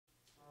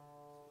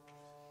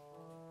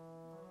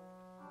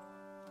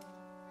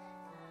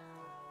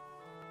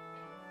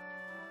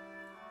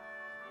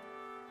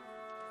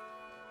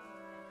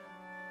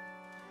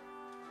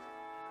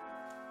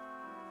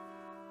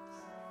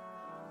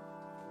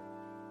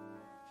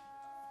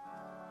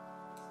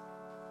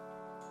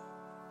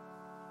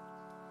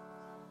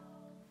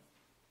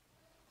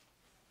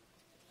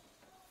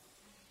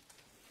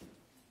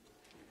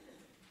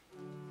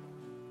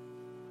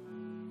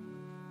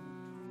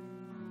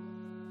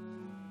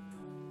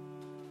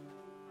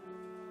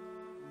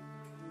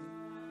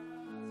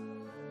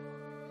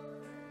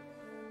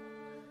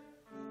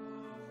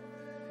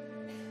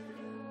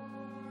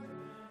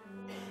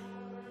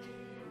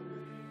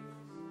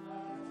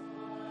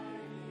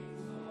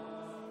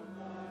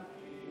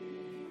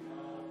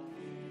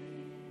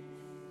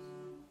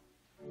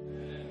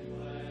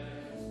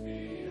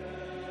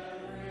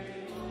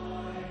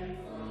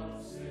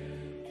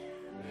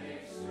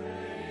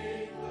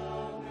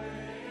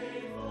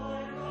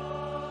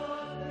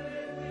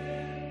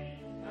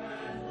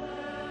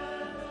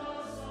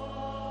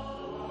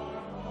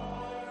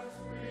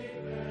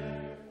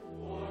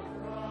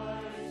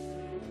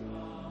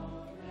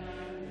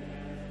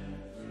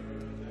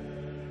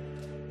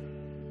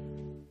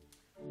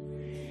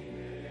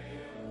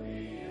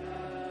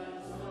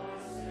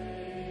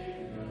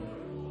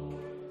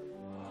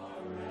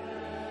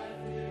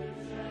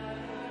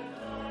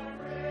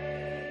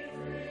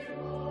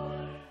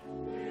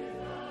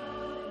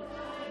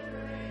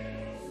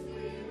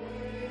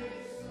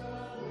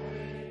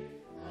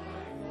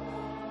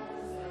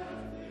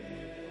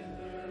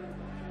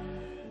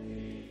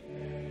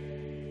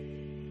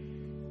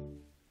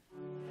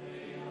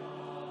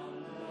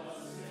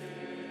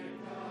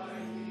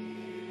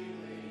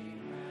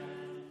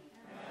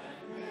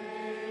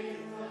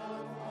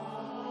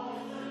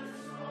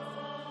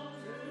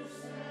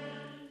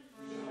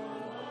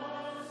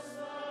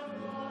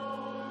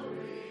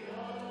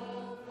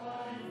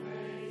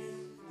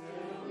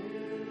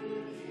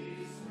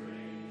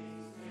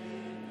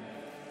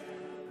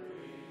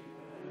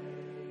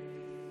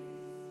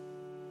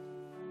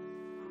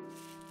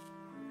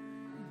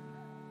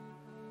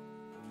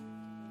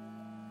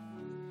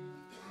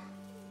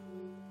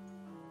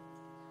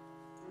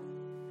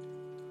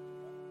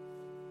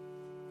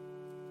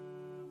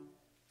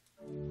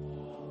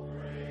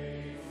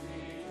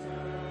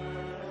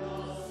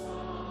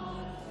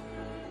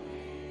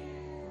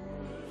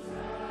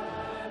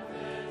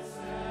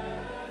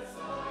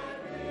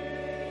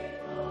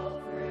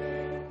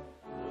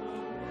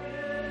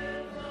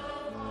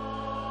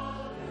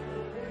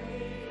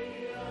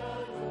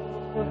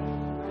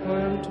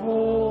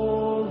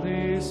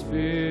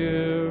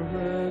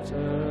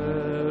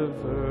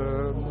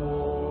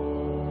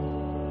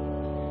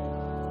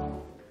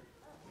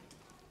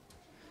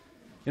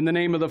In the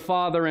name of the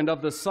Father, and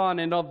of the Son,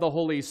 and of the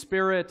Holy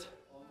Spirit.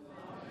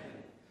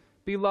 Amen.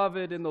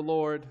 Beloved in the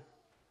Lord,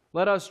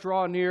 let us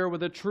draw near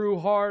with a true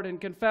heart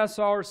and confess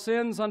our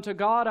sins unto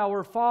God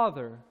our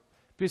Father,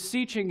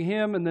 beseeching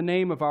Him in the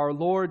name of our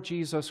Lord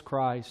Jesus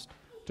Christ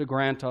to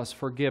grant us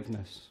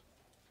forgiveness.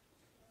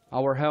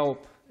 Our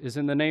help is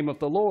in the name of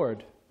the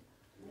Lord.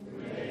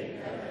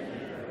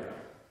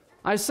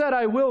 I said,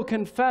 I will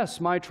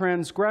confess my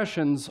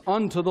transgressions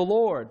unto the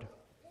Lord,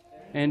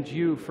 and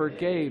you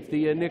forgave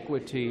the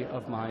iniquity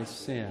of my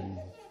sin.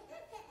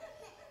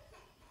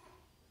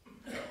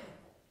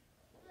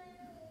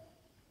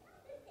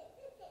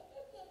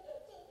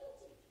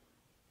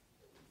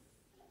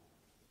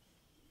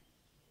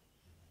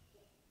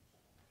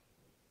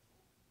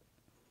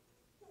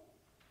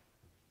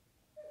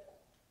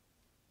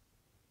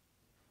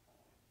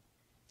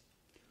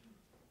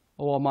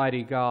 O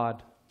Almighty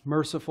God,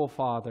 merciful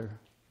Father,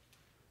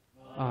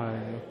 I,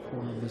 a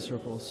poor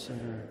miserable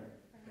sinner,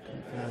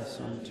 confess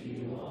unto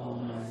you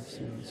all my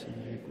sins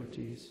and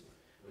iniquities,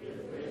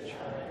 with which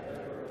I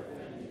have ever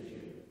offended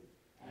you,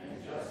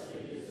 and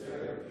justly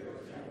deserve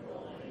your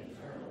temporal and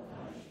eternal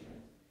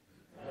punishment.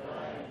 But I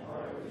am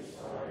heartily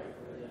sorry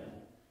for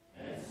them,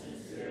 and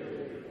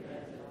sincerely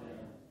repent of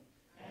them.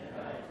 And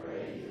I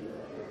pray you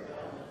of your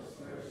boundless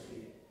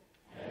mercy,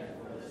 and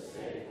for the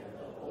sake of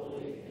the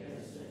holy,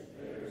 innocent,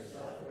 bitter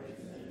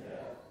sufferings and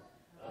death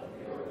of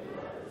your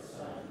beloved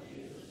Son,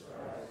 Jesus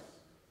Christ,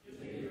 to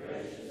be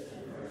gracious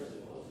and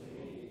merciful to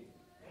me,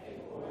 a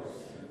poor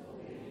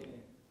sinful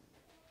being.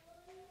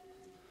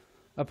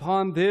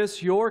 Upon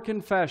this, your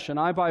confession,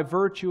 I, by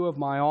virtue of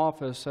my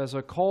office as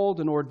a called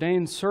and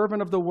ordained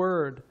servant of the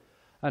Word,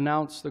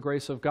 announce the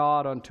grace of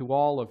God unto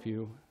all of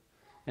you.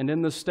 And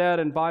in the stead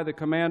and by the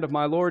command of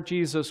my Lord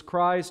Jesus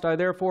Christ, I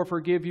therefore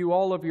forgive you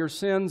all of your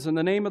sins in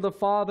the name of the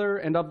Father,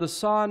 and of the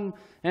Son,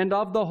 and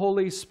of the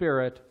Holy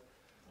Spirit.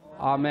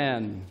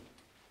 Amen.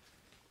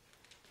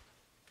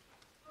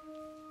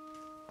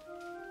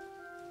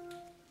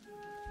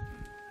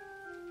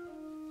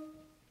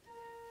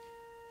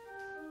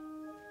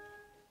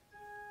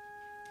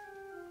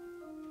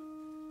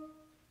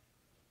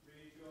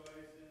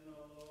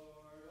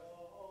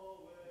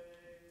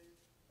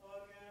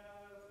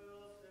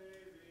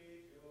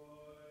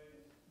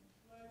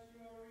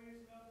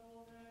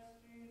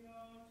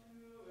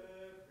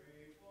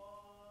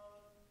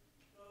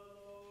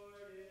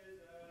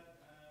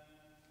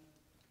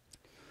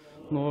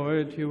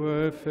 Lord, you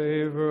were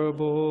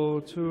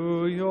favorable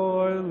to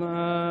your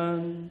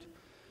land.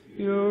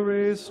 You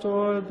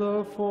restored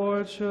the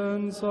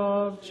fortunes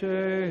of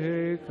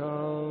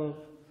Jacob.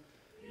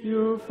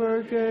 You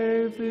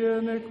forgave the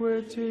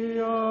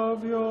iniquity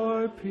of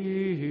your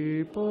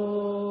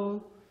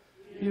people.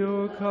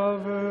 You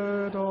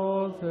covered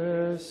all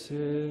their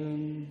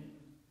sin.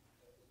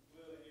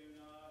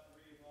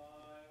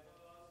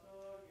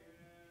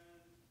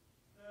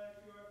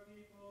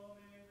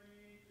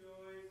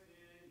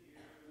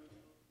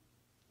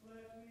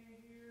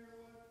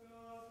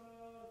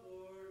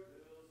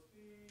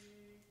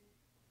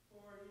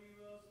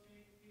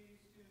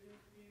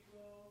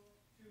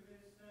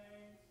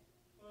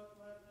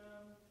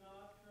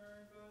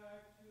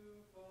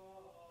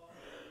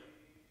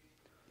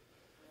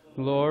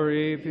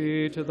 Glory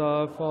be to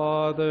the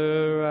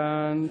Father,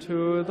 and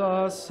to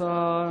the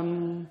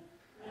Son,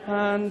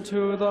 and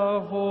to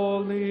the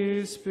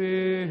Holy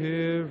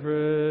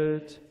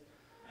Spirit,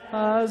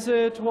 as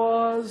it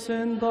was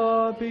in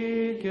the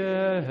beginning,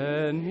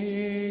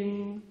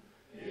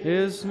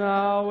 is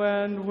now,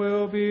 and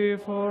will be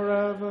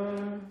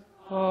forever.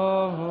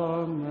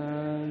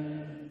 Amen.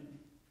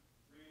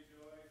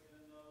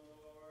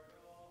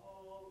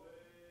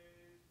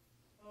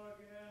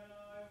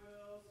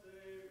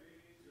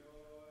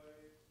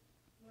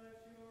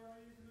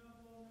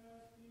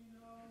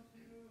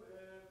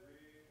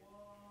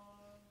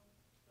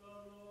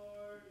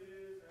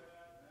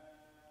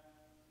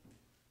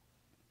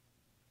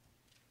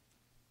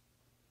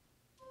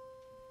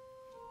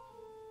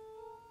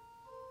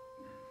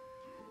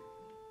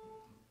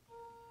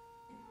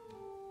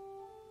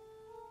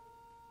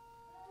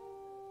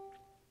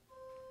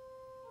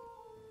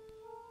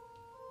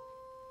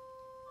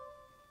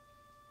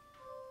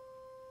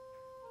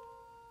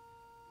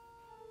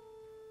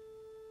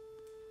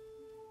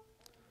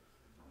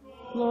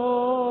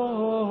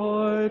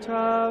 Lord,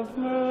 have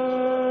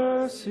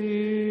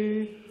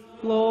mercy.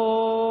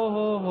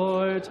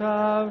 Lord,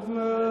 have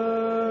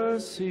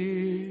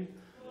mercy.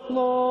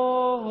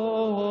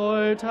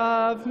 Lord,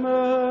 have mercy.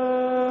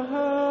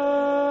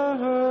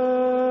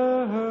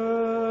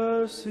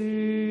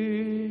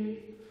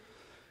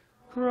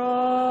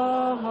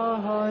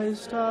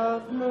 Christ,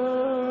 have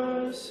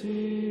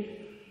mercy.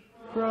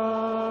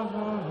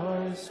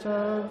 Christ,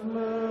 have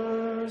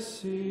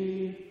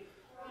mercy.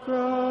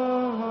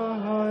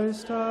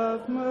 Christ,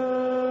 have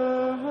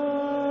mercy.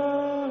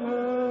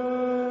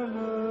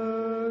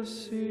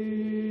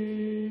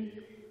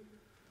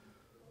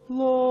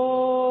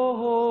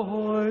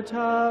 Lord,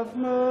 have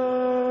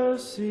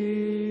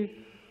mercy.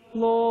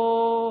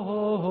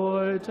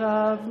 Lord, Lord,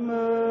 have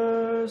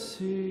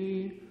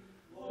mercy.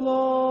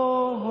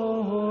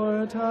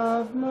 Lord,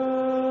 have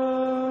mercy.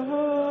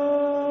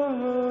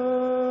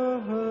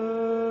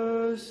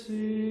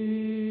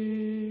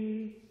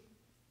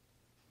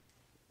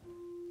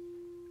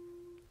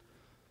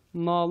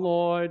 The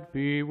Lord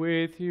be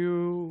with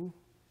you.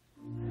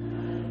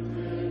 And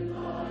with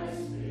thy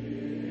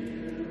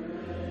spirit.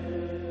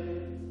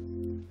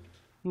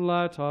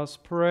 Let us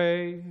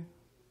pray.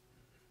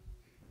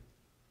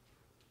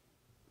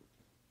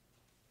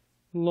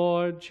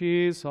 Lord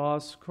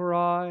Jesus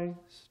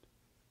Christ,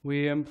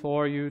 we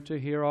implore you to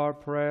hear our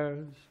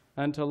prayers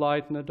and to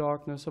lighten the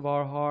darkness of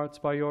our hearts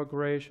by your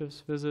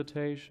gracious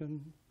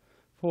visitation.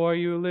 For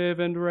you live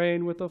and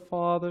reign with the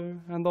Father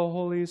and the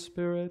Holy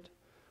Spirit,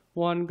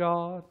 one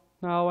God,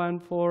 now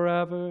and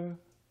forever.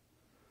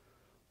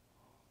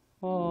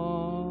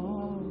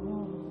 Amen.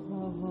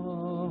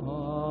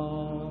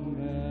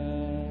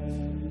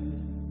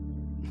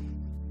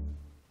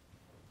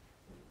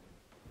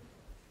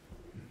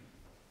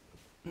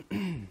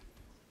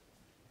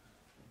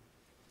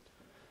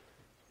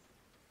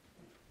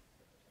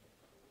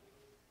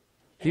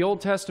 The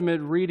Old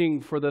Testament reading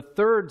for the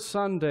third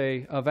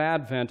Sunday of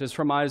Advent is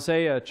from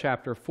Isaiah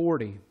chapter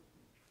 40.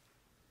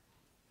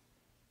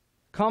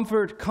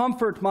 Comfort,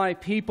 comfort my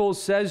people,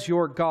 says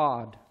your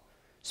God.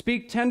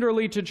 Speak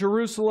tenderly to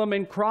Jerusalem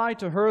and cry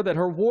to her that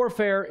her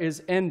warfare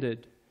is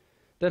ended,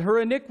 that her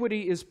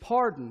iniquity is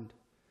pardoned,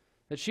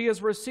 that she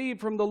has received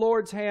from the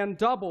Lord's hand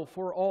double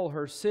for all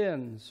her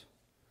sins.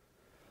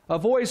 A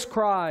voice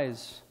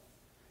cries,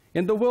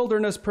 in the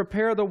wilderness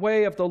prepare the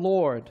way of the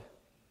Lord.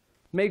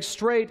 Make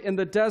straight in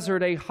the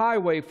desert a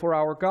highway for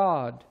our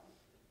God.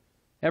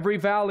 Every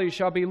valley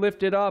shall be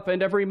lifted up,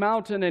 and every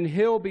mountain and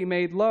hill be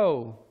made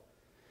low.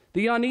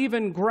 The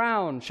uneven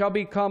ground shall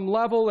become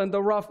level, and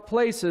the rough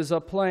places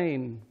a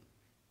plain.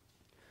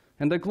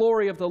 And the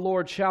glory of the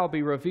Lord shall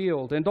be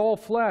revealed, and all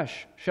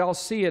flesh shall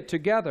see it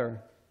together,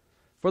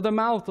 for the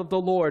mouth of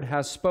the Lord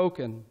has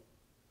spoken.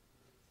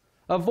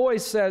 A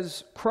voice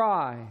says,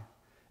 cry,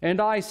 and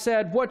I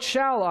said, what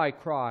shall I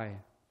cry?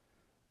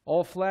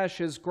 All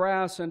flesh is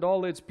grass, and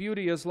all its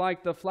beauty is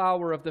like the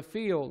flower of the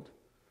field.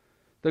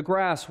 The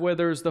grass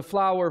withers, the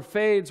flower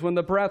fades when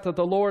the breath of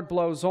the Lord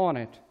blows on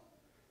it.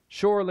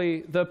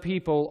 Surely the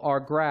people are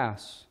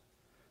grass.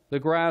 The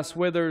grass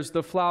withers,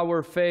 the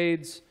flower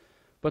fades,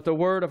 but the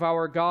word of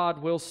our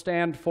God will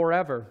stand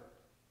forever.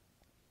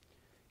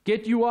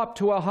 Get you up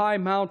to a high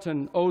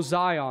mountain, O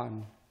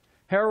Zion,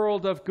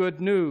 herald of good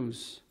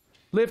news.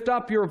 Lift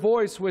up your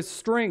voice with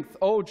strength,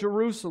 O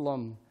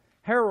Jerusalem,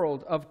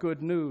 herald of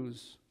good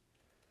news.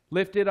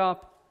 Lift it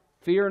up,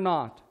 fear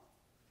not.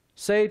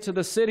 Say to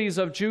the cities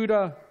of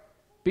Judah,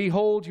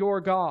 behold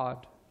your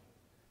God.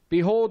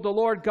 Behold, the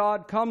Lord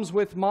God comes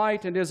with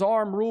might, and his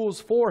arm rules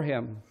for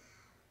him.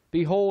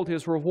 Behold,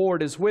 his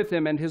reward is with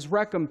him, and his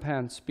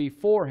recompense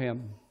before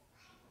him.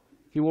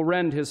 He will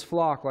rend his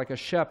flock like a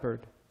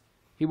shepherd.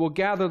 He will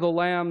gather the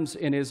lambs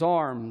in his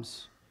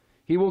arms.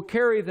 He will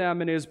carry them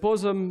in his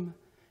bosom,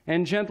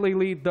 and gently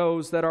lead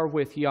those that are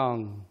with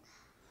young.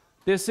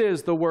 This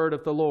is the word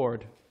of the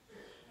Lord.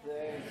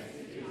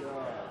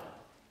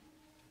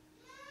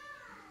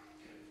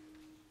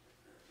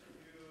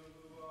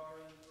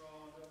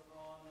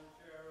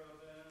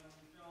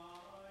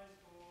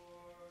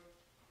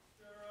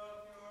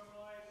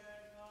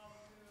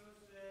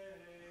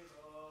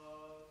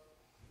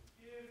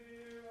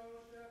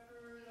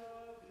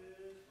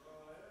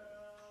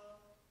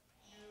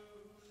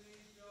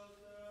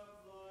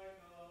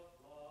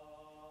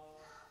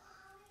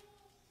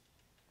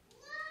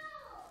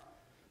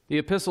 The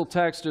epistle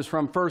text is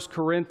from 1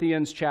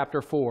 Corinthians chapter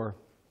 4.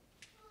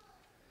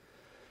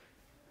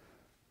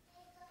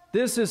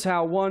 This is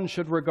how one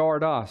should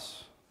regard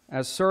us,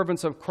 as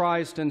servants of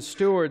Christ and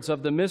stewards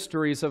of the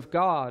mysteries of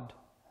God.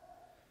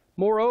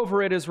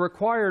 Moreover, it is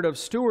required of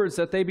stewards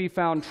that they be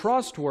found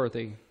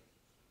trustworthy.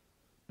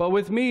 But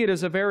with me it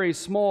is a very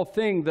small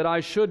thing that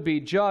I should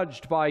be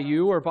judged by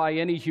you or by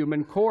any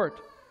human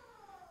court.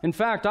 In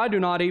fact, I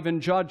do not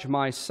even judge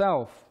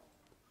myself.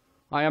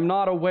 I am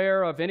not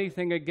aware of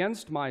anything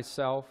against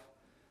myself,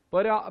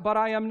 but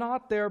I am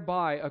not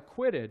thereby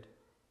acquitted.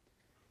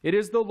 It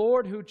is the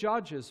Lord who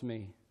judges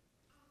me.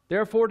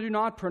 Therefore do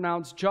not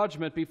pronounce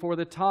judgment before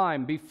the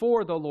time,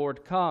 before the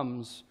Lord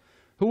comes,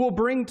 who will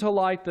bring to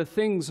light the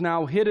things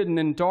now hidden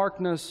in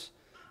darkness,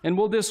 and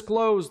will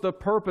disclose the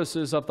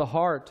purposes of the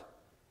heart.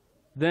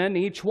 Then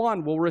each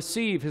one will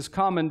receive his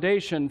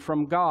commendation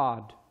from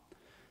God.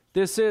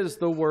 This is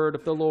the word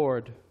of the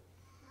Lord.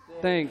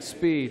 Thanks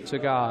be to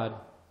God.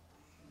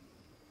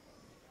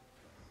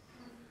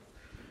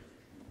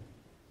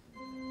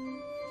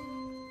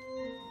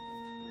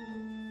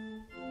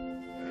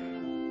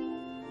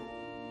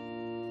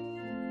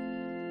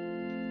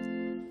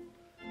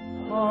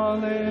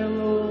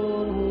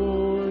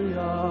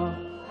 Hallelujah,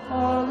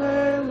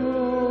 hallelujah,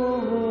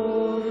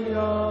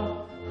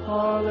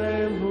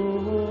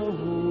 hallelujah.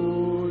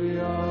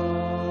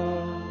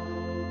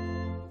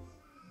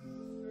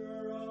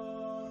 Stir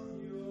up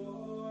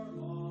your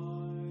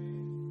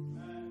mind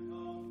and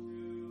come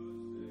to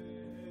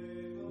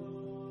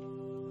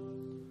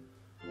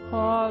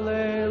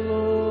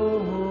Hallelujah,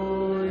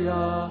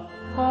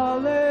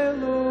 hallelujah,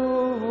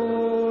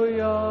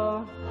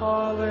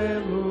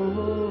 hallelujah.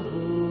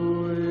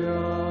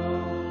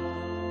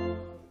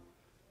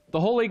 The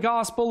Holy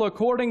Gospel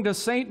according to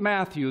St.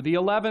 Matthew, the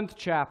 11th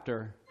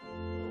chapter.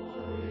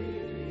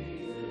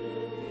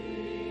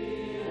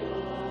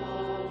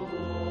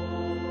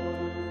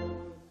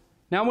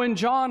 Now when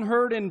John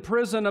heard in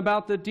prison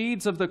about the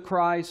deeds of the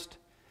Christ,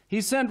 he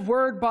sent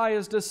word by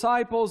his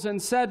disciples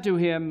and said to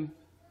him,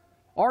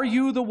 "Are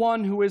you the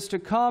one who is to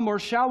come, or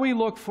shall we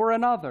look for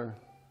another?"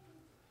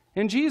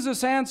 And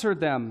Jesus answered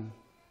them,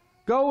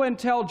 "Go and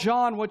tell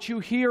John what you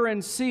hear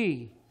and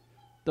see.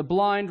 The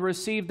blind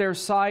receive their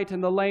sight,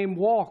 and the lame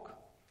walk.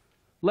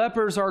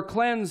 Lepers are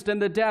cleansed,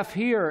 and the deaf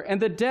hear, and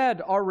the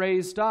dead are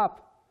raised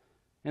up,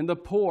 and the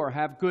poor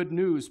have good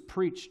news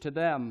preached to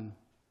them.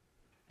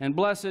 And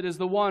blessed is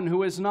the one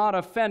who is not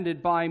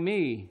offended by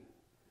me."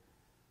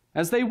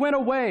 As they went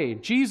away,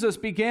 Jesus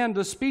began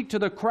to speak to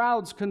the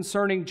crowds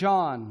concerning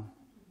John.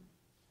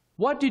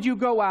 "What did you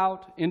go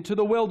out into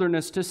the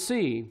wilderness to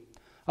see?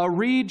 A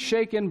reed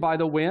shaken by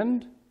the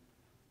wind?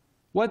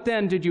 What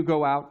then did you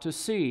go out to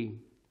see?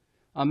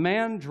 A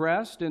man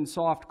dressed in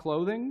soft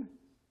clothing?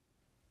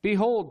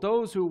 Behold,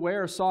 those who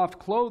wear soft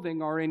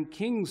clothing are in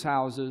kings'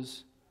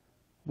 houses.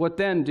 What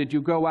then did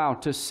you go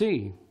out to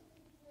see?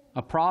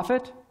 A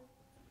prophet?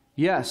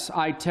 Yes,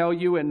 I tell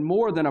you, and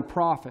more than a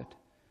prophet.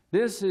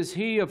 This is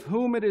he of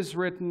whom it is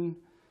written,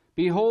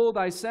 'Behold,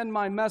 I send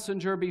my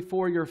messenger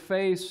before your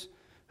face,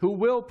 who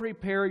will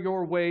prepare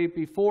your way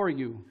before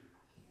you.'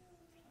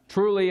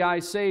 Truly I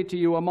say to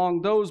you,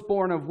 among those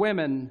born of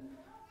women,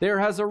 there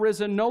has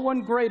arisen no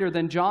one greater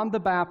than John the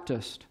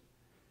Baptist.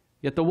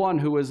 Yet the one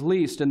who is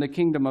least in the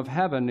kingdom of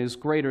heaven is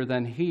greater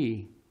than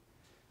he."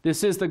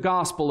 This is the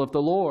gospel of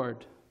the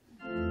Lord.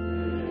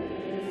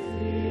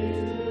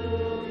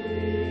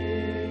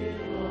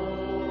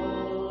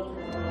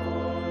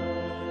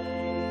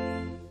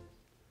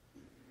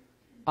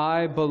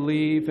 I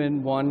believe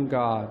in one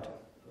God,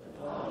 The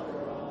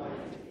Father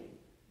Almighty,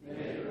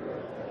 maker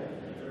of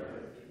heaven and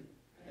earth,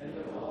 and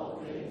of all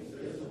things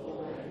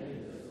visible and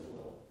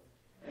invisible,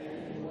 and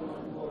in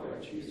one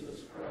Lord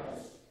Jesus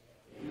Christ,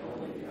 the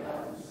only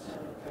begotten Son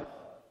of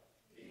God,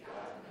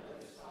 begotten of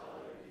his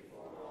Father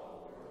before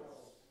all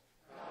worlds,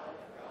 God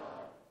of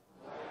God,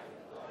 light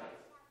of light,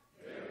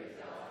 very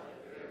God of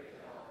very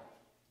God,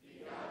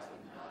 begotten,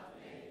 not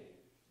made,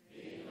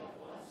 being of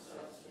one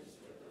substance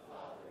with the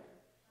Father,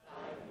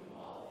 by whom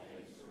all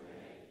things were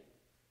made,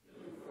 who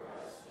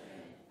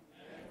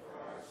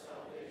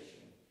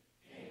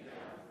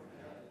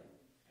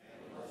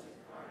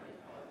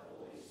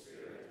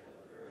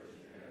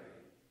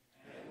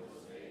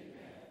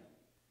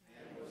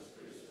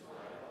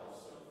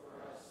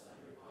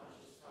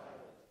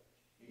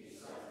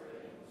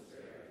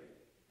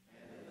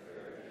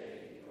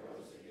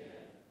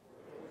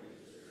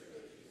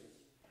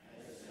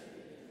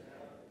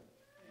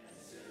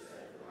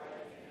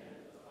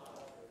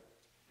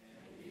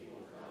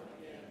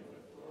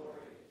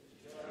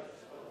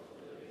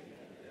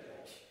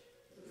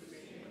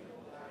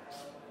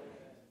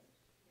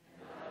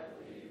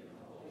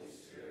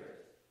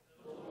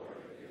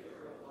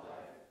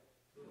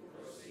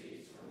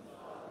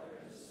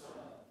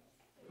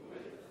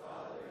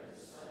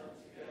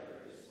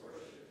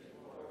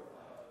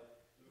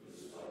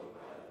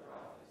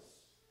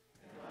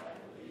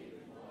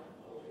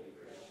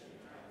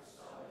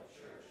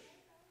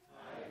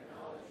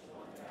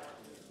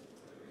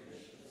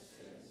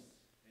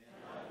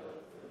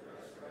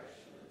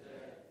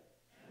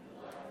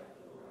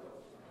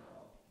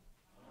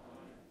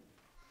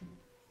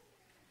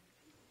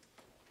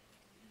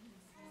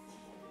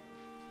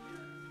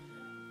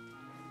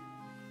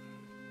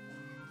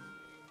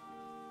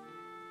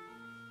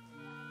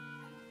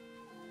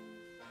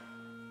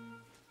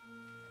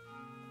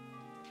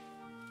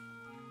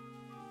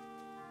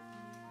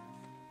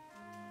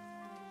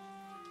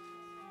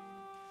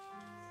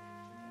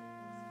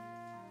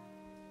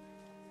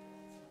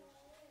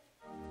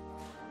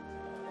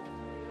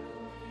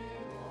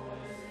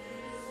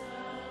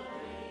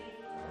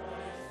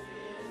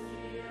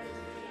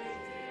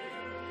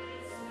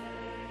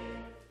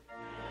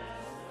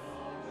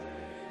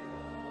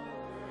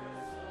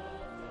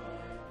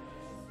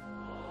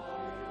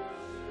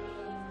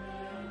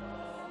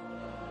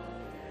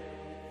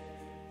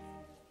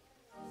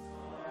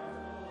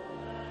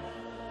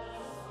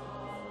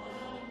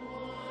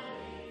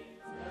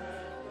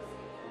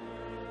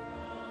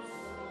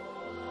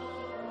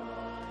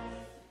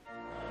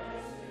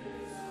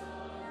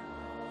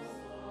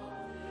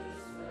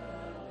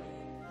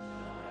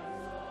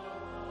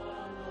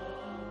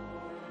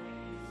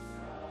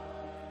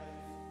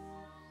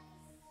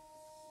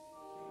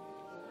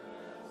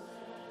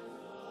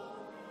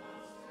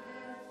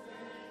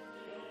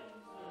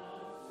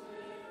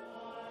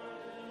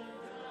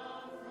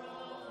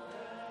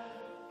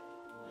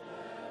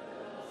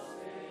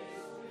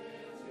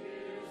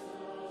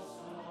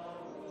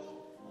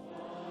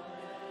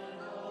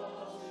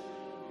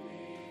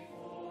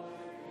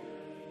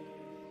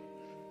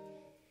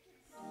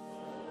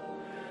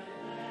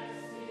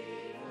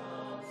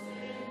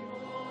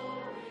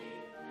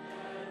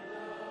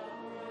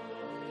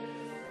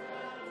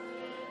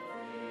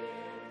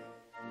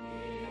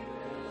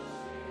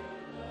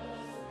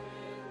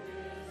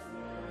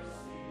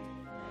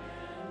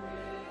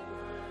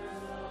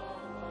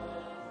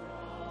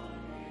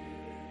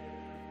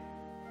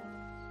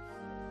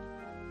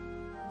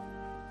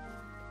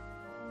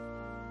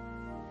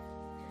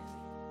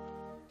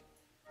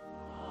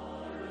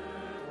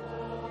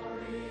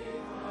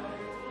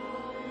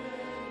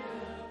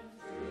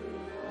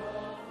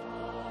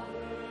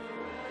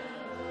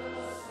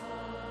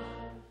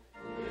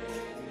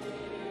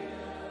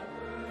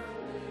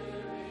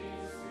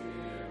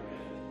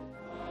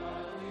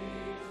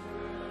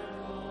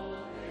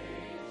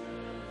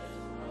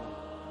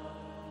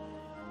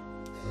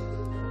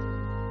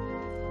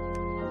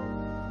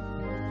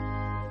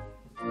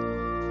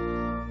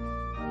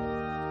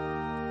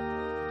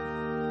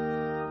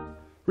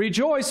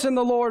Rejoice in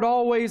the Lord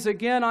always.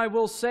 Again, I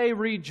will say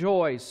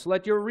rejoice.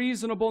 Let your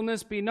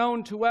reasonableness be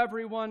known to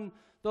everyone.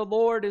 The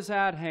Lord is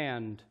at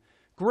hand.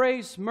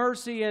 Grace,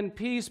 mercy, and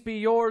peace be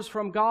yours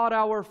from God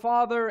our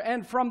Father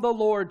and from the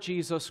Lord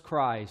Jesus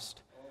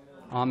Christ.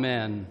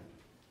 Amen.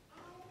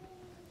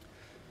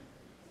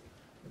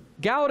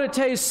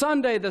 Gaudete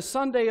Sunday, the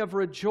Sunday of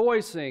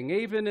rejoicing.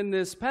 Even in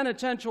this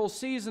penitential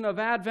season of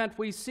Advent,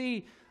 we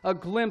see a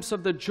glimpse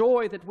of the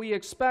joy that we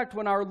expect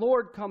when our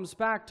Lord comes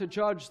back to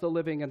judge the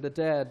living and the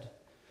dead.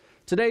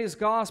 Today's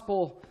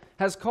gospel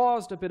has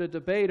caused a bit of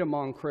debate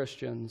among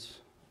Christians.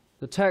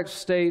 The text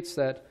states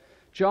that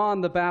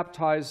John the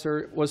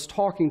Baptizer was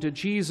talking to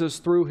Jesus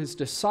through his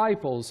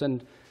disciples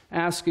and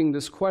asking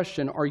this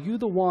question, "Are you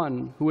the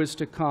one who is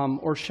to come,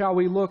 or shall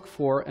we look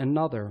for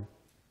another?"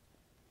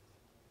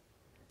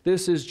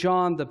 This is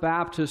John the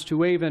Baptist,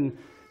 who even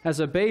as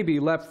a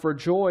baby leapt for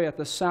joy at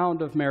the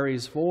sound of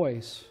Mary's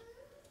voice,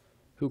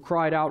 who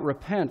cried out,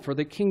 "Repent, for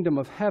the kingdom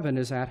of heaven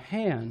is at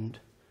hand,"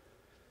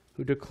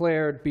 who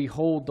declared,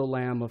 "Behold the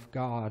Lamb of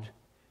God,"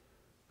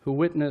 who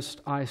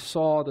witnessed, "I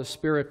saw the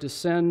Spirit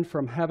descend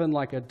from heaven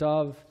like a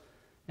dove,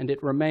 and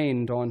it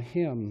remained on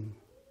him."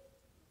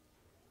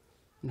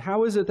 And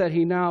how is it that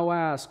he now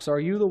asks, "Are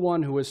you the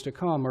one who is to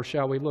come, or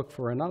shall we look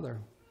for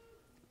another?"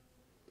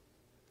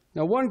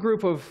 Now, one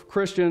group of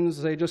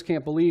Christians, they just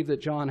can't believe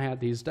that John had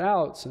these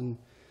doubts, and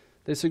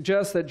they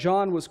suggest that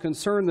John was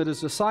concerned that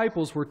his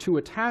disciples were too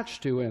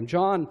attached to him.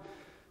 John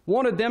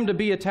wanted them to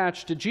be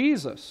attached to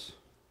Jesus.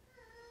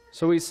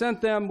 So he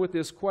sent them with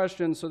this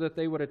question so that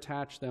they would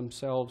attach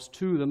themselves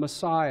to the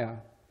Messiah.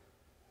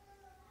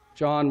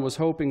 John was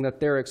hoping that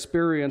their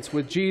experience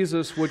with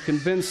Jesus would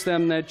convince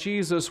them that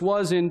Jesus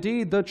was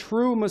indeed the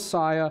true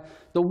Messiah,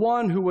 the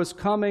one who was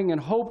coming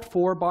and hoped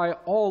for by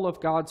all of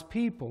God's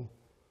people.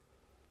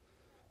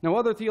 Now,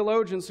 other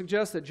theologians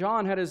suggest that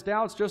John had his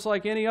doubts just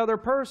like any other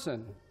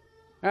person.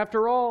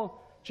 After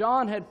all,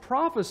 John had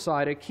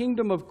prophesied a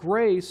kingdom of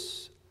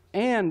grace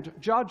and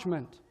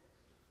judgment.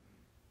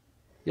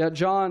 Yet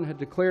John had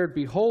declared,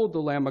 "Behold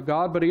the Lamb of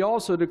God," but he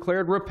also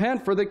declared,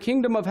 "Repent, for the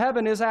kingdom of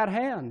heaven is at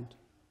hand."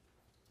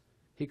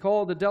 He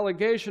called the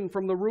delegation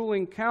from the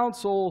ruling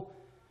council,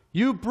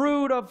 "You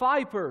brood of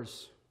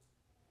vipers."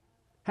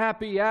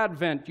 Happy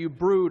Advent, you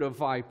brood of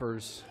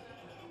vipers.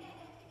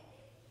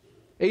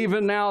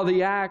 Even now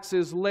the axe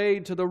is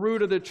laid to the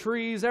root of the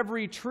trees.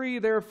 Every tree,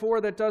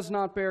 therefore, that does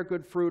not bear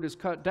good fruit is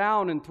cut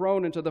down and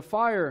thrown into the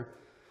fire.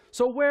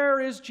 So where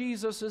is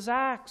Jesus'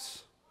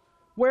 axe?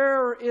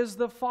 Where is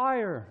the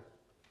fire?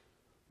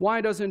 Why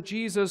doesn't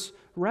Jesus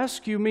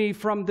rescue me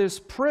from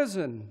this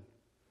prison?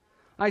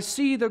 I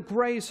see the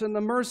grace and the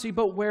mercy,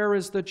 but where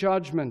is the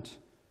judgment?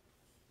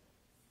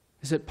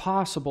 Is it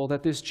possible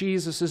that this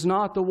Jesus is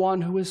not the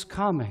one who is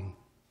coming?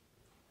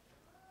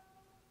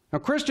 Now,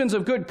 Christians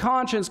of good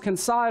conscience can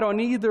side on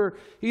either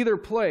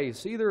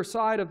place, either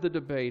side of the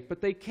debate,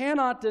 but they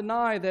cannot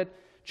deny that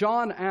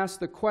John asked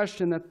the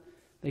question, that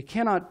they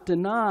cannot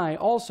deny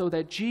also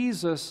that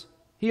Jesus,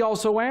 he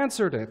also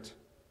answered it.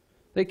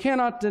 They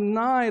cannot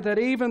deny that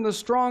even the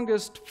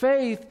strongest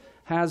faith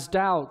has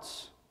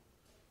doubts.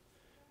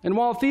 And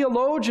while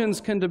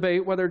theologians can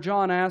debate whether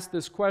John asked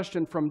this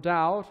question from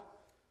doubt,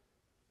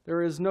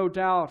 there is no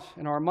doubt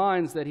in our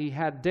minds that he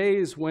had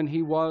days when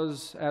he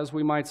was, as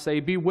we might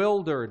say,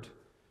 bewildered.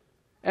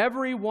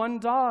 Everyone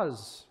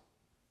does.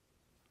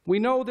 We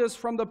know this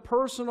from the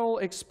personal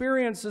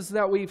experiences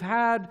that we've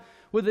had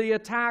with the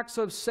attacks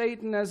of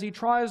Satan as he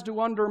tries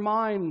to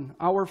undermine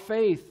our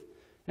faith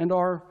and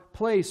our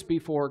place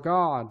before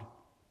God.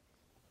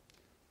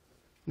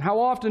 And how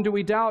often do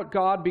we doubt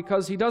God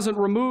because he doesn't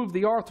remove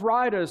the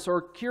arthritis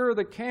or cure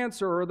the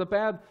cancer or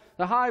the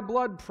high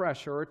blood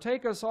pressure or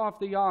take us off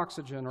the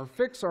oxygen or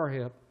fix our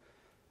hip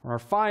or our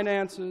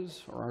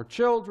finances or our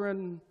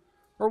children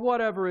or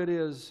whatever it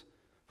is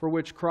for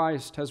which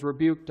Christ has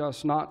rebuked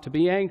us not to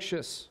be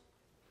anxious?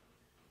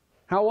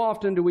 How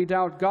often do we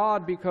doubt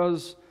God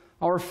because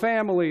our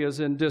family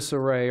is in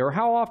disarray? Or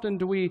how often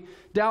do we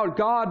doubt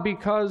God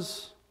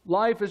because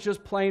life is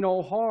just plain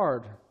old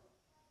hard?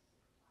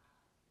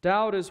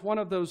 Doubt is one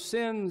of those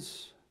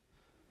sins.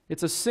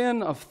 It's a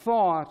sin of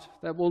thought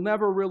that will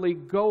never really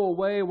go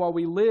away while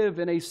we live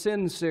in a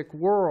sin-sick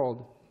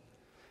world.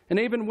 And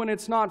even when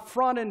it's not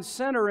front and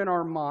center in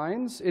our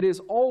minds, it is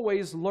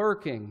always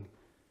lurking,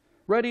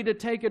 ready to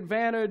take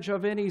advantage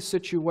of any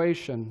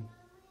situation.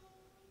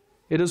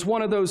 It is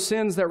one of those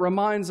sins that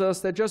reminds us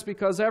that just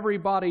because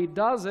everybody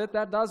does it,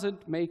 that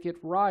doesn't make it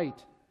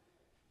right.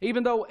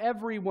 Even though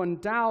everyone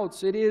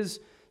doubts, it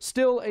is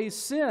still a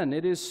sin.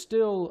 It is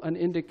still an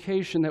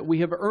indication that we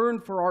have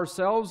earned for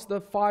ourselves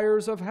the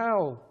fires of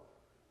hell.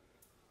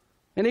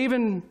 And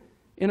even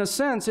in a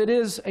sense, it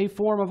is a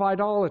form of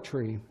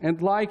idolatry.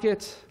 And like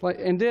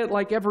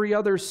every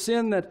other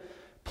sin that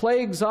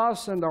plagues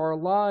us and our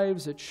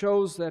lives, it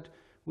shows that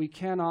we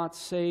cannot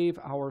save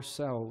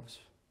ourselves.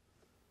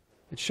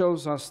 It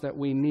shows us that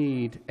we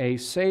need a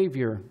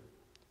Savior.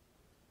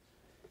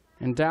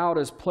 And doubt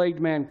has plagued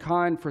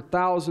mankind for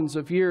thousands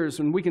of years,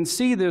 and we can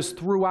see this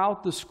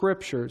throughout the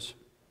Scriptures.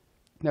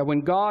 that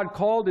when God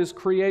called his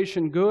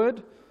creation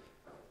good,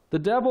 the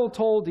devil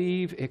told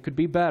Eve it could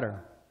be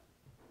better.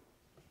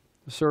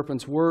 The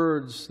serpent's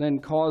words then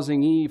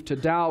causing Eve to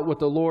doubt what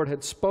the Lord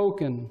had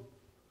spoken.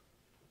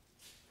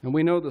 And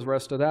we know the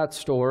rest of that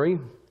story.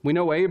 We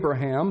know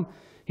Abraham.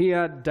 He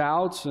had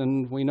doubts,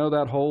 and we know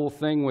that whole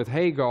thing with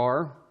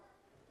Hagar,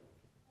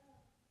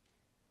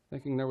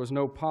 thinking there was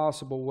no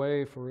possible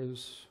way for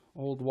his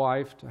old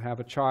wife to have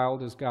a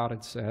child as God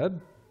had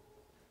said.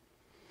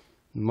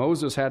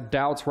 Moses had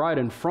doubts right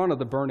in front of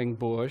the burning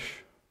bush,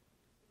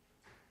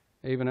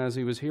 even as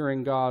he was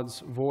hearing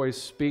God's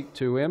voice speak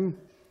to him.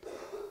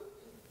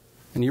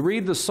 And you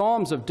read the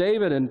Psalms of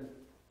David, and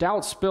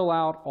doubts spill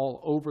out all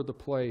over the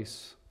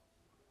place.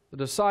 The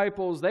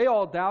disciples, they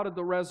all doubted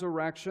the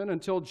resurrection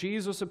until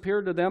Jesus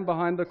appeared to them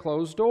behind the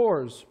closed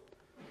doors.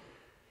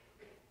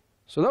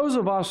 So those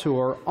of us who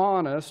are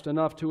honest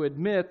enough to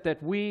admit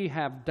that we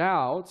have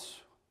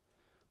doubts,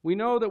 we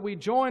know that we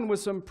join with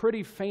some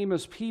pretty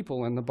famous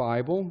people in the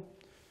Bible,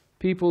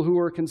 people who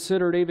are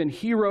considered even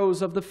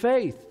heroes of the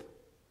faith.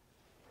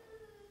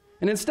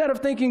 And instead of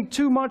thinking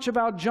too much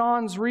about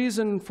John's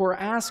reason for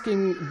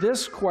asking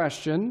this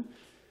question,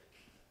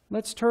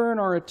 let's turn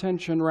our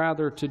attention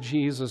rather to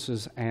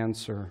Jesus'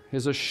 answer,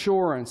 his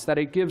assurance that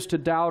he gives to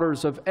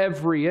doubters of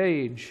every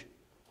age.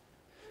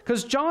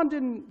 Because John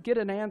didn't get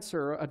an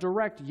answer, a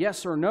direct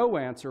yes or no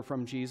answer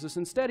from Jesus.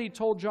 Instead, he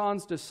told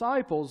John's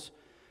disciples,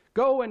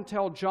 "Go and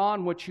tell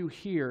John what you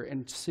hear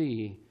and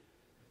see.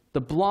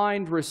 The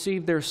blind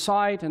receive their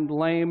sight and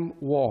lame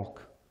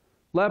walk.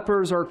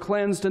 Lepers are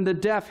cleansed and the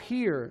deaf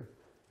hear,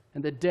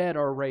 and the dead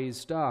are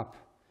raised up.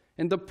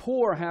 And the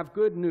poor have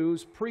good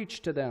news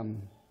preached to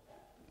them."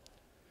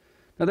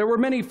 Now, there were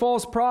many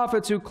false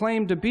prophets who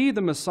claimed to be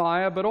the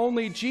Messiah, but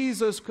only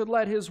Jesus could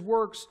let his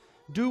works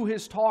do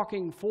his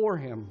talking for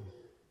him.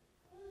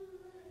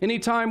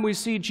 Anytime we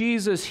see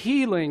Jesus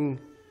healing,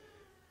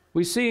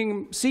 we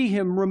see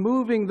him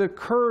removing the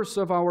curse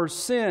of our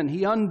sin.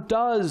 He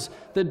undoes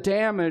the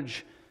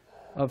damage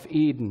of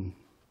Eden,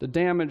 the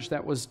damage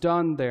that was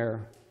done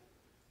there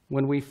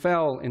when we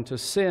fell into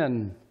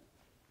sin.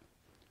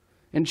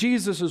 And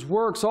Jesus'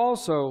 works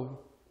also,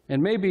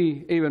 and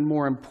maybe even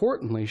more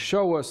importantly,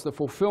 show us the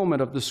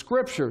fulfillment of the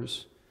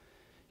Scriptures.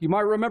 You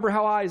might remember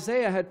how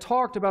Isaiah had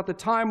talked about the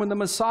time when the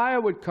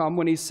Messiah would come,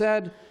 when he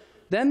said,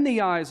 "Then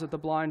the eyes of the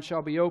blind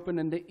shall be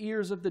opened and the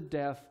ears of the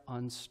deaf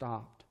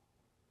unstopped.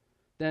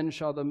 Then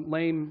shall the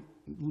lame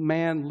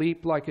man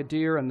leap like a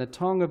deer and the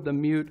tongue of the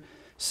mute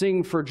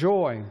sing for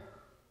joy."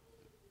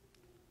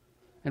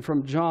 And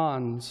from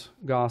John's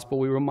gospel,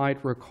 we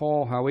might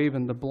recall how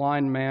even the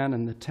blind man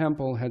in the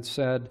temple had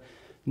said,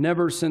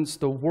 "Never since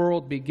the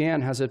world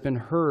began has it been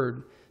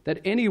heard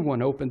that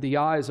anyone opened the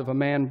eyes of a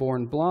man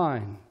born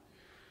blind.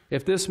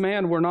 If this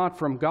man were not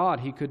from God,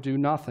 he could do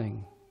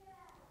nothing."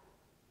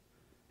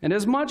 And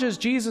as much as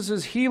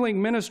Jesus'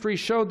 healing ministry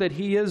showed that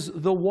he is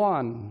the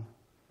one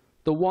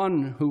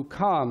who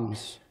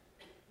comes,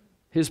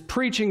 his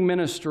preaching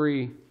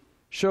ministry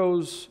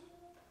shows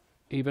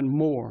even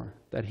more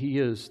that he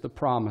is the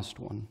promised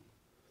one.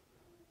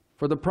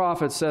 For the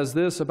prophet says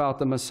this about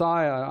the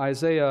Messiah,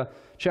 Isaiah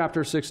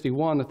chapter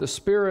 61, that the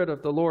Spirit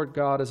of the Lord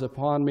God is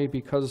upon me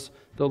because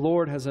the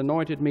Lord has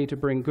anointed me to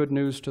bring good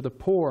news to the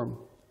poor.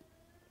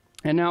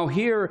 And now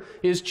here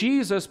is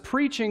Jesus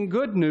preaching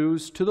good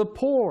news to the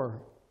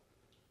poor.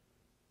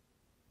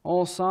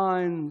 All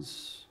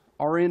signs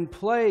are in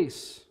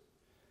place.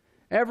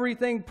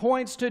 Everything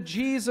points to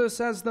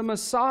Jesus as the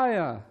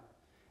Messiah.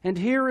 And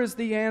here is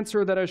the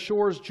answer that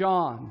assures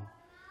John,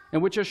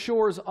 and which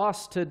assures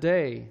us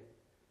today,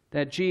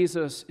 that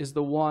Jesus is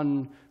the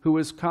one who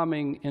is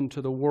coming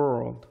into the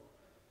world.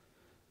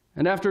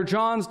 And after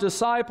John's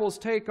disciples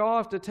take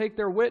off to take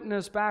their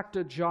witness back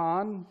to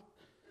John,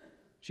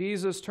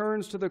 Jesus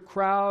turns to the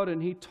crowd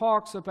and he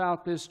talks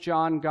about this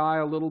John guy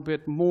a little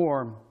bit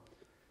more.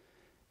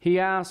 He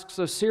asks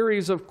a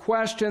series of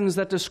questions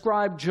that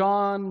describe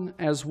John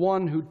as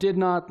one who did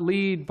not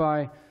lead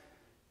by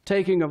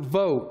taking a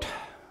vote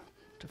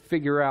to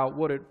figure out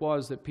what it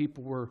was that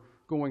people were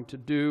going to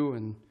do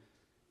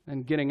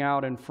and getting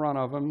out in front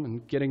of him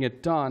and getting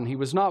it done. He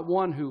was not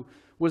one who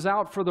was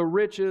out for the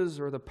riches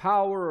or the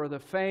power or the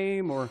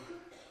fame or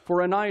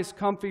for a nice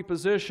comfy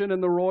position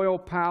in the royal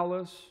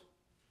palace.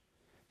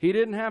 He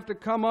didn't have to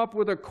come up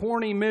with a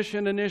corny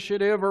mission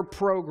initiative or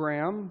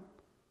program.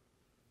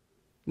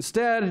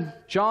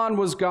 Instead, John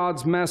was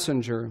God's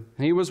messenger.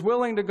 He was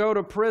willing to go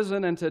to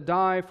prison and to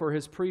die for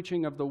his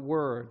preaching of the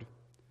word.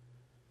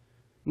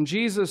 And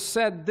Jesus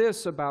said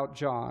this about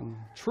John,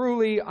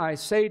 "Truly I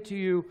say to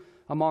you,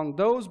 among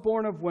those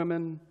born of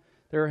women,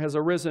 there has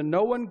arisen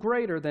no one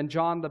greater than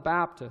John the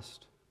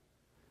Baptist."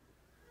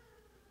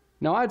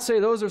 Now, I'd say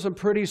those are some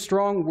pretty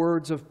strong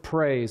words of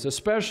praise,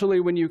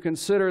 especially when you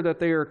consider that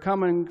they are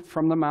coming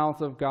from the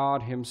mouth of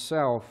God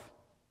himself.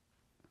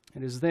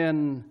 It is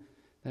then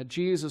that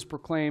Jesus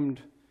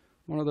proclaimed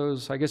one of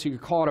those, I guess you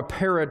could call it a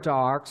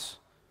paradox.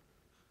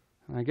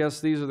 And I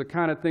guess these are the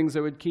kind of things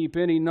that would keep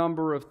any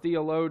number of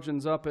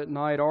theologians up at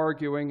night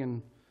arguing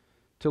and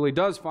till he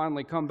does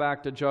finally come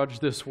back to judge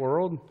this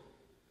world.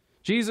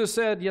 Jesus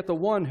said, "Yet the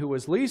one who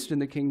is least in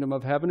the kingdom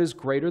of heaven is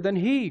greater than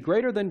he,"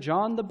 greater than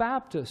John the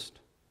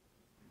Baptist.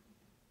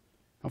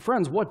 Now,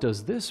 friends, what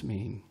does this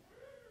mean?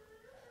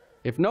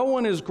 If no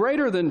one is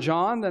greater than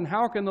John, then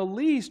how can the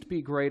least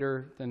be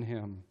greater than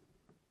him?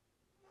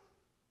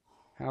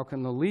 How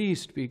can the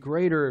least be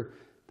greater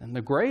than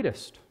the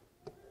greatest?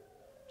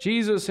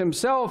 Jesus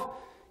himself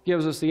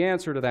gives us the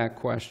answer to that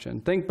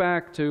question. Think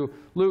back to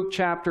Luke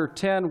chapter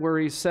 10, where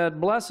he said,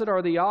 "Blessed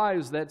are the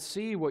eyes that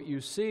see what you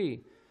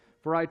see.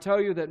 For I tell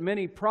you that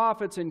many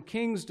prophets and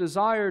kings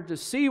desired to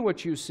see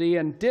what you see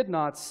and did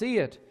not see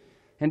it,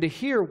 and to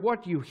hear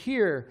what you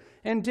hear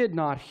and did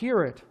not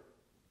hear it."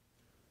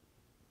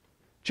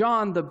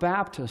 John the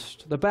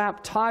Baptist, the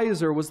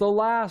baptizer, was the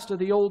last of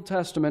the Old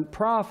Testament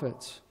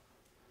prophets.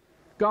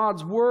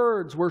 God's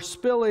words were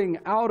spilling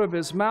out of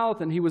his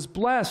mouth, and he was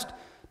blessed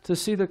to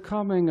see the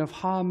coming of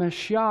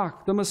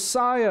HaMashiach, the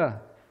Messiah.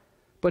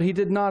 But he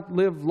did not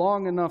live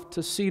long enough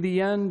to see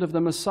the end of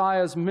the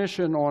Messiah's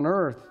mission on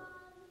earth.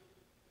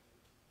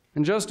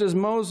 And just as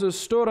Moses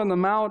stood on the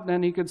mountain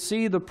and he could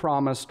see the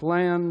promised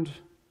land,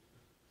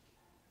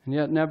 and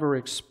yet never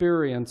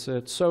experience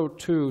it, so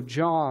too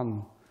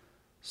John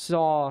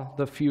saw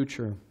the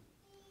future.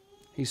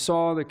 He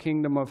saw the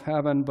kingdom of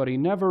heaven, but he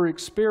never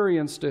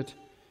experienced it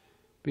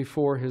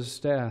before his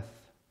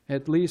death,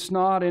 at least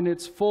not in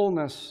its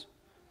fullness.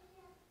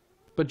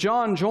 But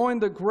John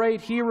joined the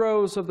great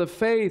heroes of the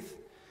faith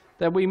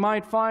that we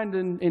might find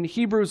in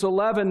Hebrews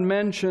 11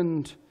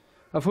 mentioned,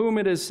 of whom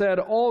it is said,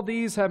 "All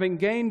these, having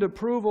gained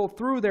approval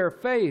through their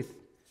faith,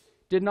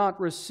 did not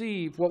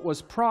receive what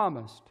was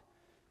promised,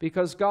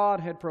 because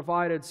God had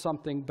provided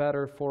something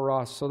better for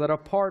us, so that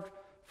apart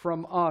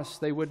from us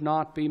they would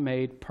not be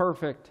made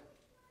perfect."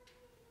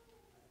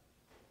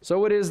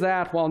 So it is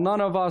that while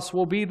none of us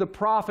will be the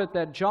prophet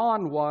that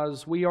John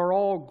was, we are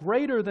all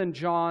greater than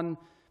John,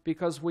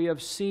 because we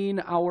have seen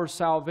our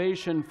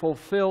salvation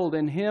fulfilled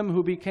in him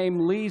who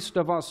became least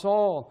of us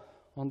all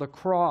on the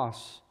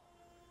cross.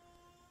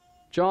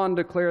 John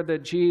declared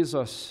that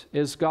Jesus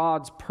is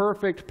God's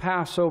perfect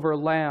Passover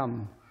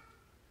lamb.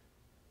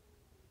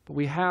 But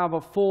we have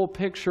a full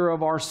picture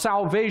of our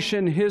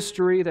salvation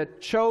history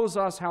that shows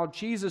us how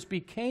Jesus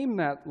became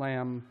that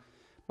lamb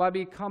by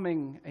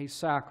becoming a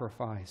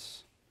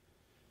sacrifice.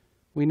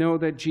 We know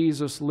that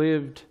Jesus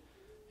lived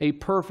a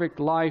perfect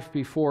life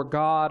before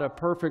God, a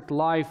perfect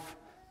life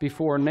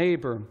before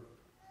neighbor,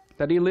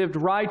 that he lived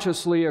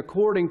righteously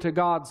according to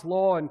God's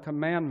law and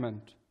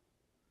commandment.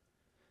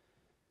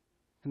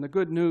 And the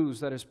good news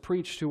that is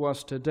preached to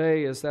us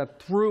today is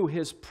that through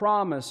his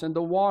promise and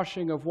the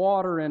washing of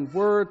water and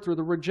word, through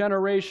the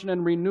regeneration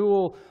and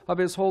renewal of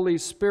his Holy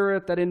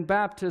Spirit, that in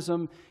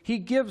baptism he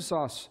gives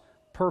us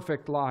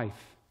perfect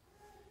life.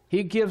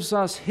 He gives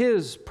us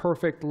his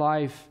perfect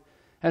life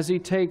as he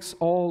takes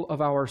all of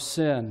our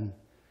sin,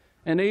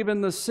 and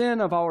even the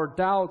sin of our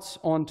doubts,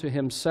 onto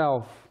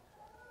himself.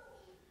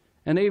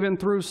 And even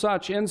through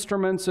such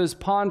instruments as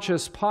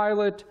Pontius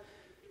Pilate,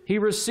 he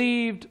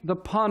received the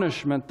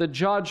punishment, the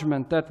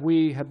judgment that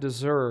we had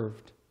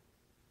deserved.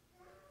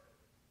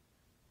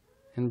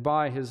 And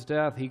by his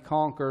death, he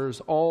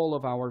conquers all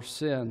of our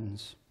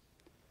sins.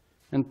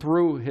 And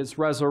through his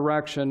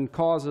resurrection,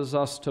 causes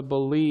us to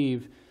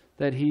believe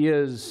that he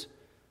is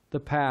the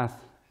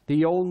path,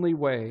 the only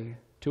way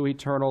to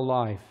eternal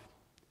life.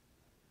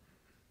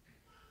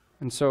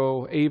 And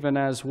so, even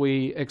as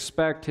we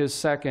expect his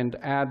second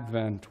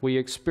advent, we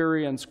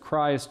experience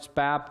Christ's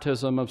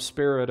baptism of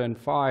spirit and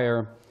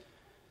fire,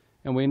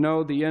 and we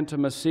know the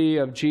intimacy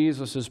of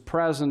Jesus'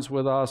 presence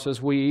with us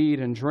as we eat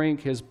and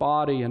drink his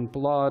body and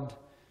blood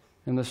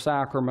in the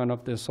sacrament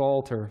of this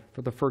altar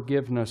for the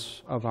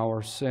forgiveness of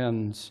our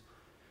sins,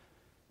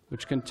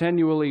 which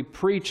continually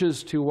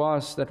preaches to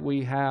us that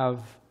we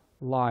have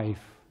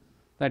life.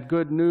 That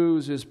good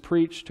news is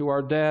preached to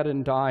our dead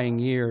and dying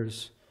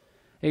years,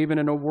 even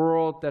in a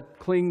world that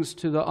clings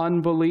to the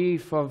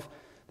unbelief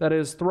that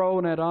is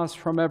thrown at us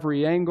from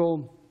every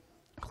angle,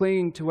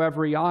 clinging to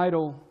every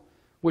idol,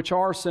 which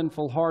our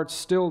sinful hearts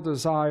still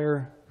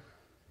desire,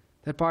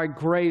 that by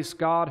grace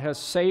God has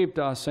saved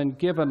us and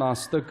given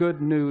us the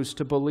good news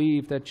to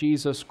believe that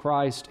Jesus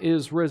Christ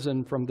is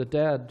risen from the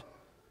dead.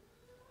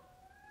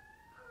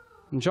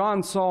 And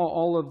John saw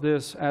all of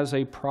this as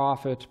a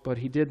prophet, but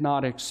he did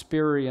not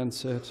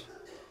experience it,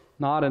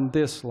 not in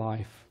this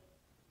life.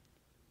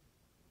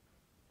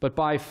 But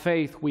by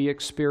faith we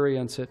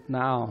experience it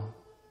now.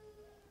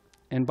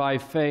 And by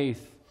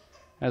faith,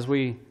 as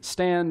we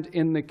stand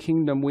in the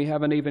kingdom, we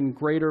have an even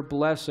greater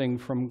blessing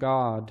from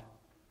God.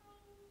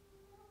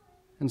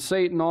 And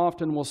Satan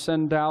often will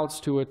send doubts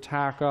to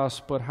attack us,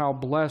 but how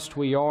blessed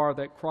we are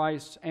that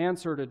Christ's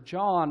answer to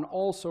John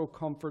also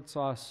comforts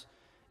us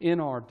in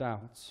our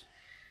doubts.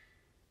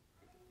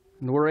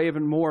 And we're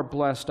even more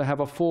blessed to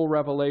have a full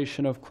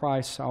revelation of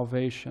Christ's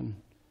salvation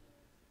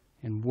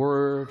in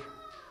word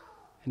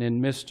and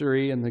in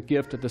mystery and the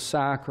gift of the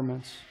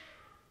sacraments,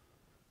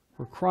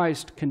 where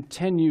Christ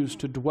continues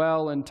to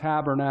dwell and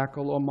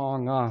tabernacle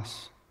among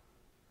us.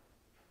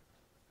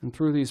 And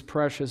through these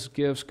precious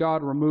gifts,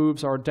 God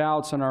removes our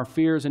doubts and our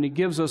fears, and He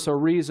gives us a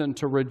reason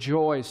to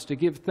rejoice, to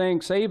give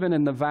thanks even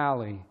in the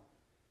valley,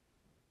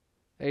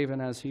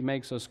 even as He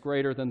makes us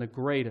greater than the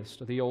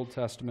greatest of the Old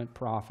Testament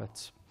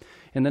prophets.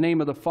 In the name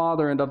of the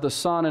Father, and of the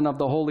Son, and of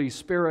the Holy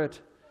Spirit,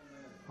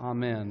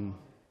 amen.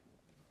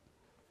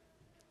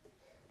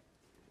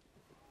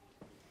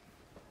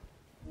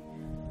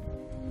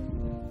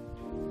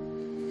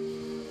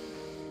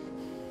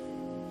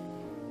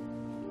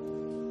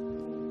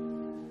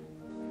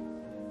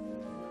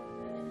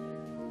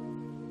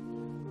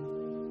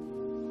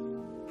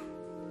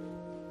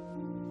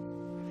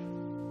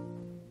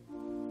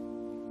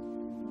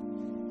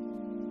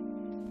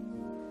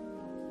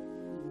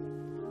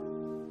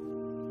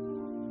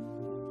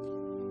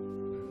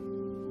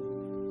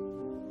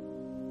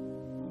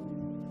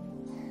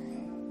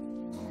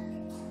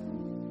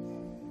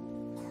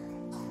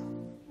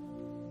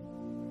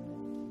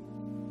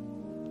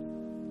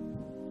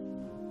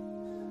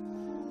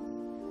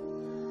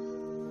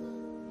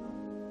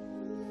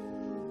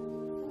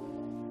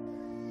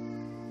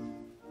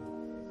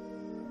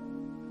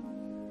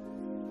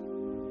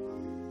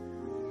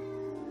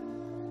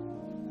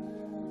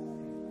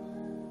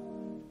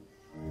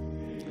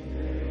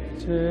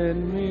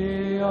 In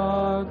me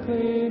a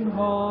clean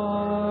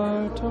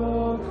heart,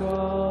 O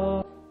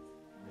God.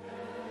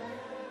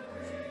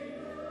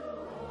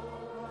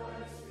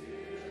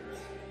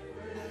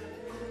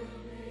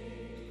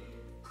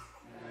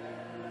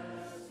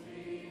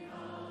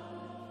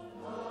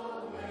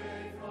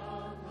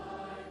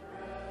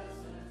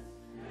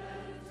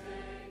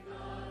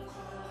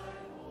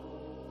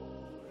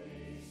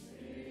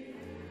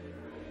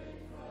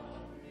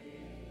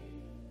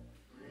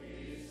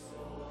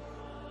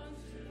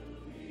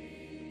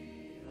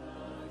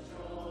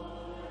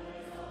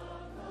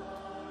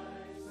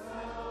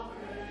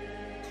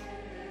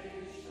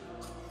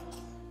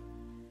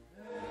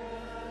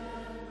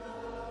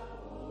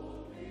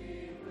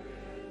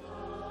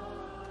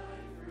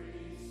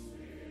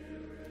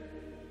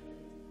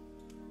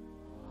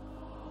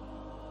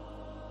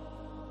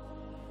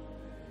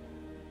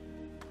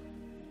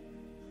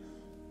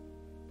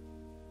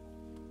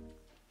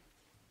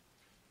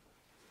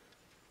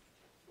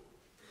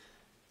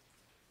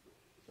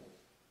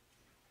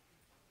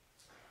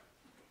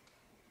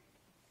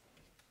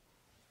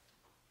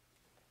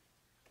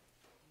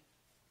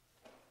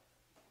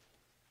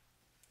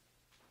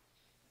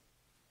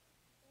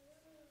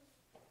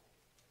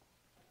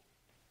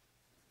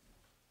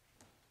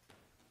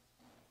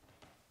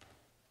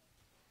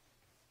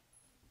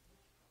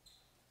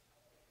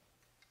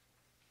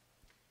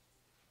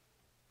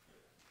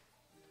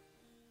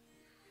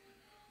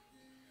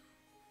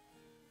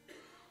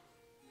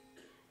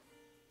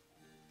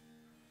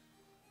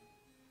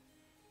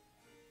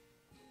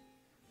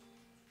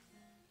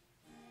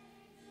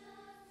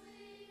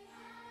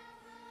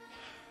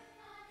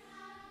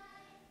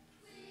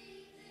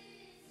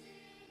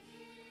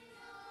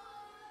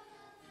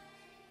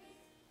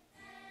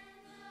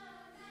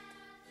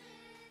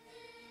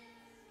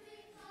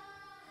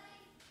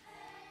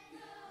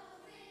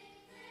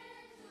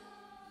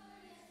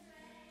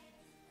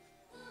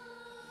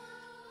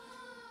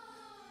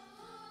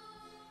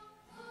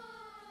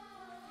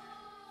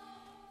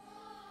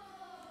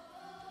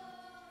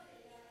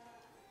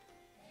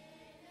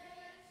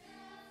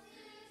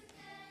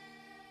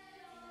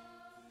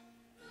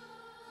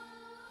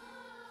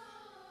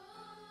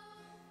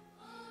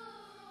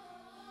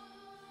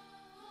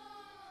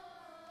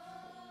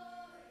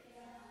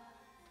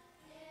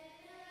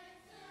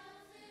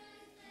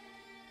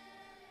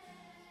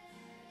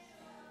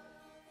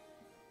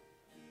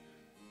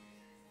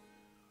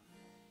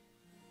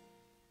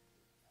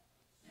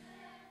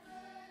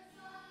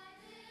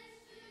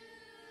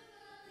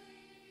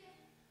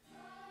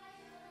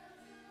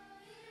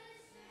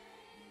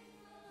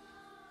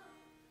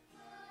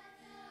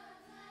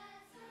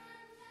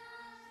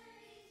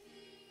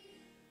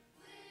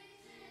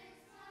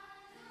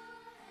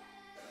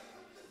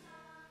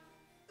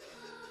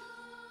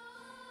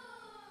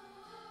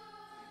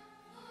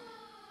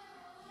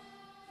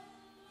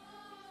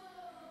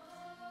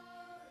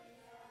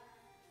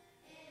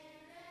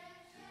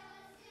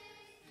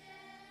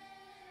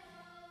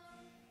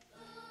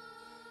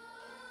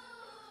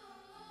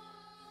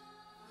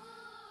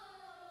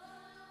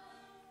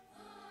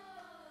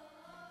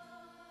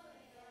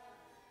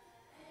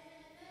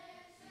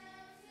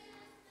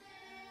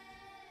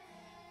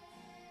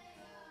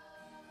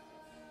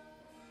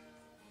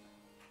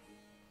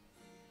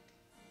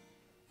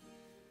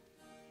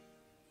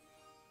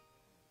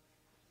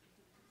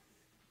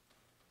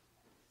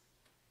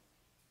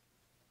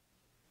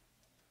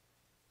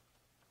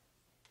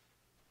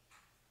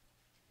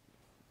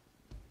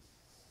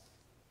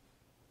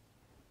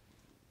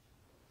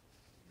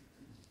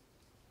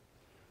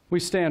 We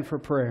stand for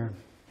prayer.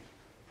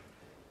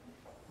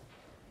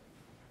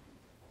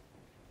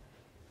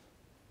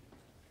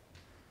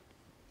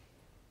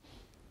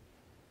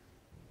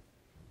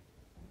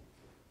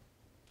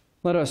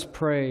 Let us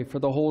pray for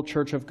the whole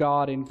Church of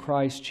God in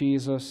Christ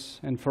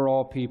Jesus and for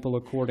all people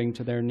according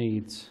to their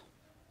needs.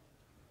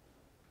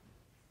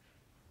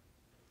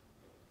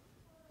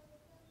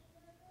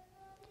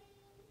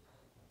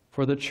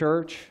 For the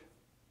Church,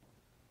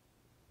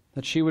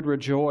 that she would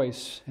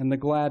rejoice in the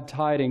glad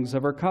tidings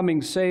of her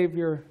coming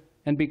Savior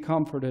and be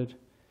comforted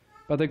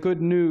by the good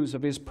news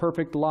of his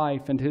perfect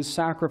life and his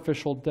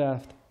sacrificial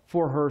death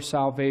for her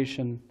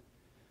salvation.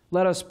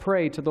 Let us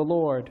pray to the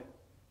Lord.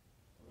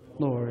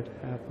 Lord,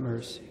 have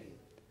mercy.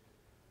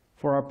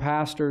 For our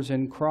pastors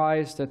in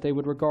Christ, that they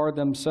would regard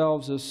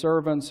themselves as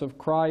servants of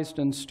Christ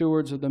and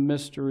stewards of the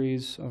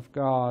mysteries of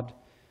God,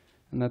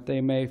 and that they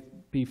may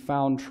be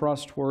found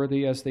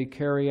trustworthy as they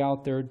carry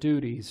out their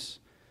duties.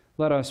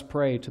 Let us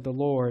pray to the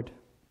Lord.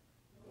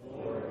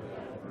 Lord,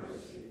 have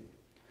mercy.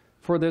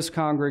 For this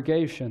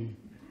congregation,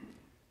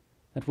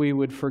 that we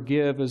would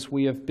forgive as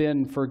we have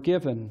been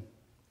forgiven,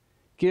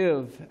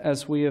 give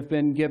as we have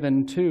been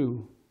given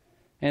to,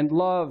 and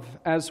love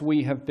as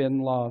we have been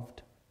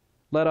loved.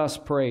 Let us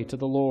pray to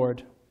the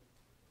Lord.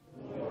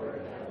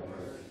 Lord, have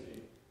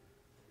mercy.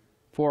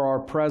 For our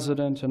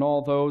president and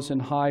all those in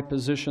high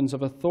positions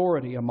of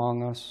authority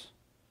among us,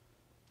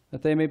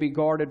 that they may be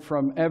guarded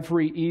from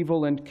every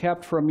evil and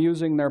kept from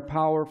using their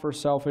power for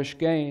selfish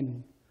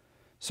gain,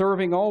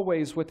 serving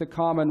always with the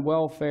common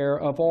welfare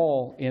of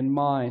all in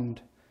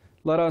mind.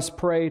 Let us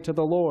pray to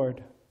the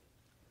Lord.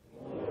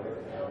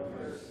 Lord, have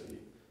mercy.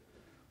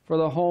 For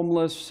the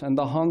homeless and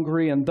the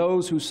hungry and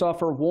those who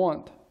suffer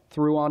want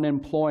through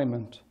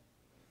unemployment,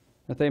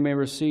 that they may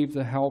receive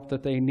the help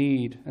that they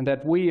need, and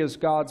that we as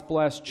God's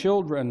blessed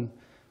children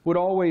would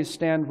always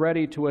stand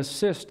ready to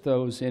assist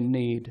those in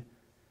need.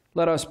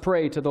 Let us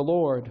pray to the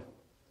Lord.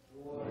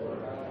 Lord,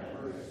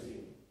 have mercy.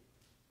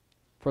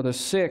 For the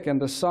sick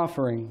and the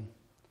suffering,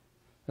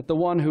 that the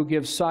one who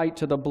gives sight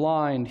to the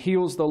blind,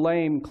 heals the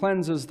lame,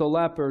 cleanses the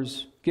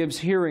lepers, gives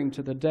hearing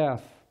to the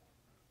deaf,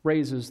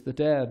 raises the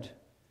dead,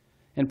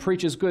 and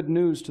preaches good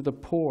news to the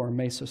poor,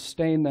 may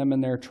sustain them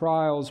in their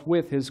trials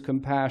with his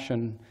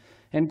compassion,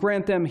 and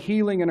grant them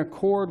healing in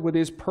accord with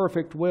his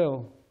perfect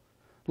will.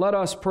 Let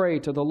us pray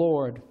to the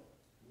Lord.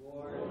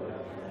 Lord,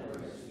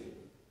 have mercy.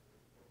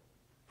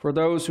 For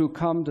those who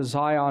come to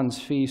Zion's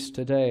feast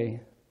today,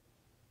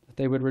 that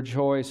they would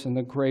rejoice in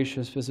the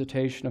gracious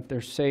visitation of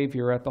their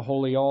Savior at the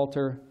holy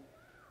altar,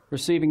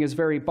 receiving his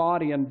very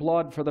body and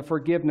blood for the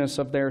forgiveness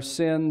of their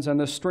sins and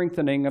the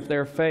strengthening of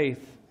their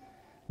faith.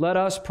 Let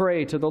us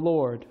pray to the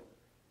Lord.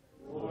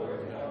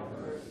 Lord, have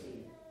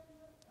mercy.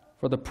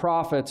 For the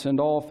prophets and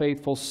all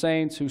faithful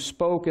saints who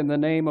spoke in the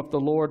name of the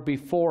Lord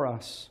before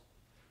us,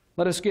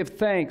 let us give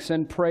thanks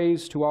and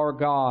praise to our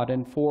God,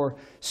 and for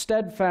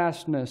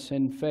steadfastness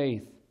in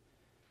faith,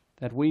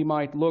 that we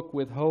might look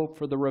with hope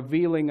for the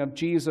revealing of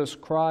Jesus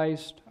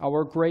Christ,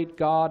 our great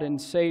God and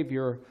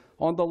Savior,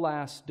 on the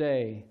last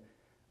day.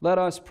 Let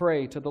us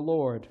pray to the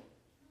Lord.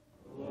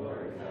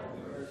 Lord, have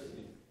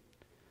mercy.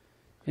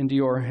 Into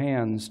your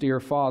hands, dear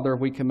Father,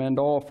 we commend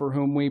all for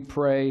whom we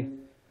pray,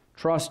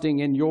 trusting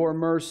in your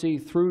mercy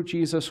through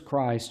Jesus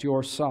Christ,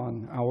 your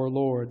Son, our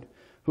Lord,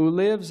 who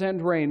lives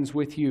and reigns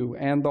with you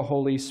and the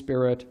Holy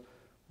Spirit,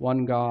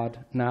 one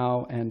God,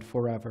 now and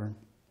forever.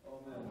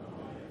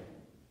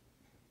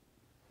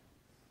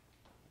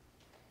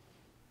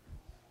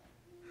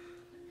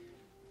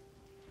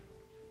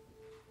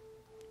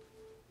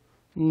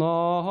 The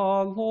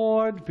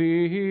Lord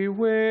be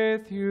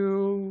with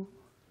you.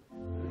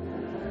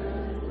 And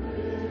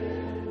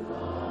with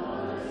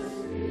thy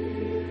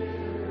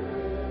spirit.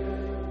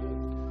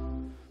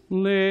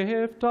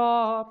 Lift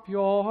up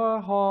your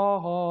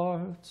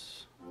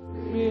hearts.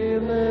 We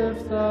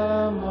lift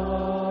them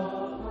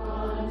up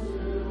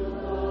unto the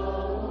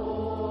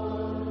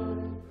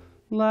Lord.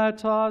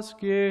 Let us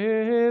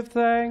give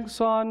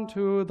thanks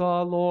unto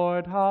the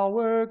Lord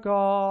our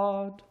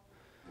God.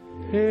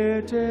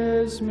 It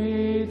is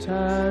meet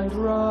and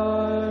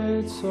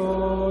right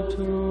so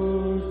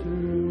to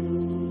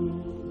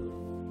do.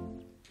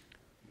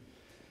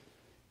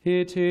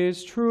 It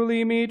is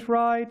truly meet,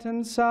 right,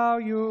 and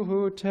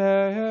salutary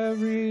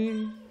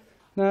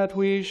that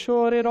we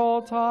should at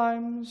all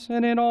times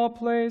and in all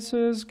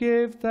places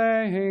give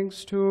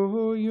thanks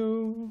to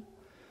you,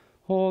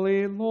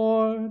 Holy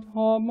Lord,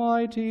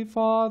 Almighty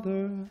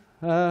Father,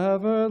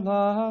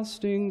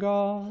 everlasting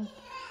God,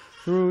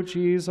 through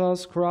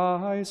Jesus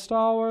Christ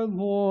our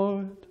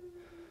Lord,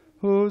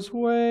 whose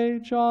way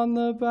John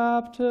the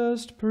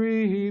Baptist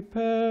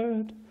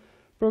prepared,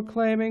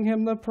 proclaiming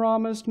him the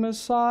promised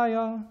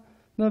Messiah,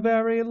 the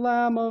very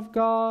Lamb of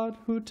God,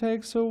 who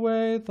takes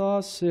away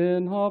the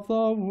sin of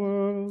the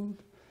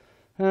world,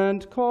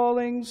 and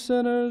calling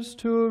sinners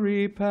to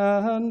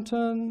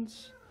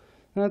repentance,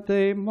 that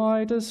they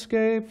might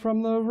escape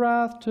from the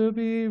wrath to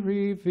be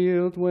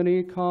revealed when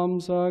he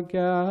comes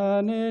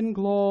again in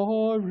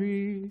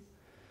glory.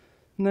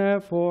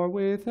 Therefore,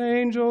 with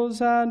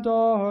angels and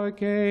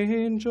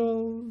archangels,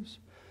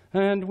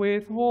 and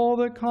with all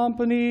the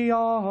company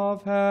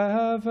of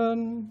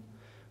heaven,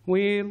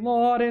 we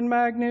laud and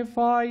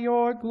magnify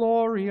your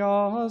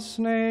glorious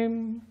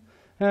name,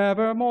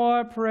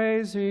 evermore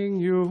praising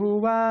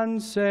you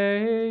and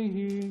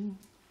saying,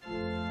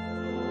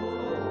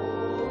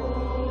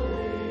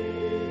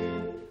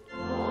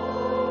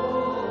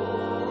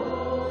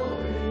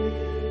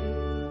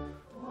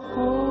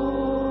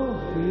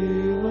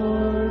 Holy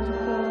Lord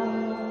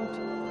God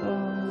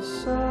of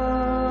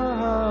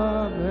Sabaoth,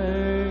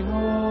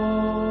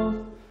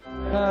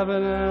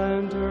 heaven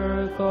and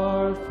earth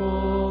are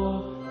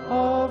full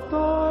of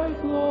thy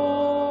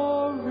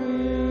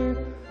glory.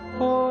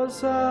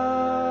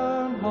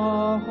 Hosanna,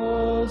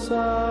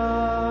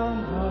 Hosanna,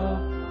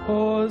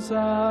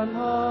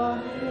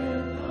 Hosanna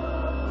in the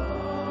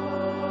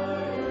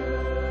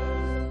highest.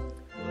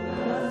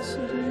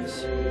 Blessed is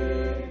he,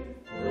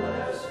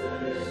 blessed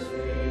is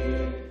he,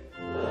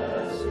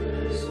 blessed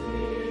is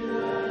he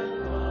that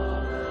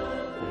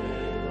cometh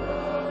in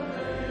the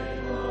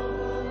name of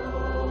the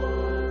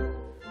Lord.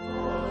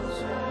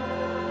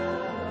 Hosanna,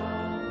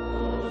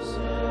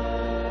 Hosanna,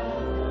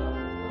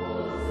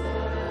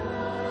 Hosanna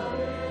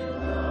in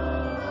the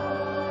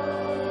highest.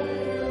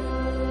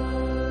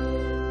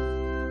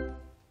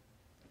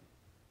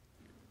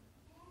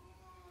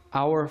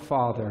 Our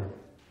Father,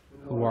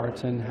 who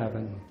art in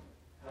heaven,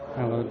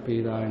 hallowed be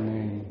thy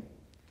name.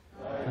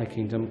 Thy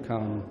kingdom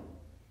come,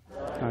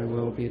 thy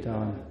will be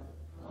done,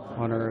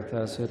 on earth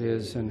as it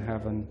is in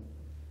heaven.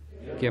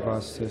 Give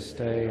us this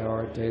day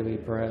our daily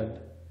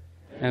bread,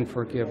 and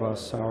forgive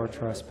us our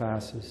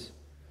trespasses,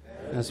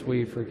 as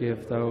we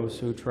forgive those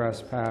who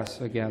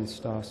trespass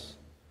against us.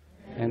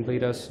 And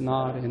lead us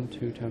not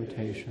into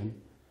temptation,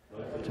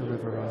 but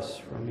deliver us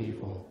from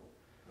evil.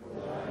 For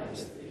thine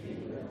is the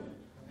kingdom,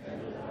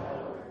 and the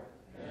power,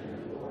 and the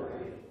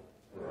glory,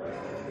 forever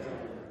and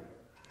ever.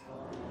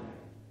 Amen.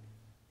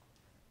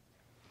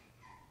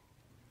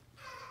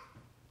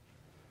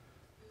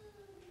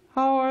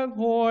 Our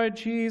Lord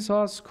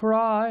Jesus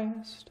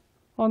Christ,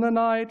 on the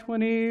night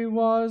when he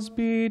was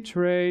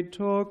betrayed,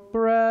 took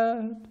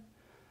bread,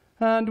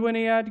 and when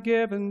he had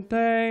given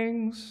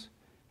thanks,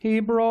 he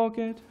broke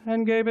it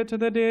and gave it to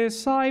the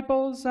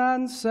disciples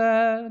and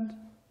said,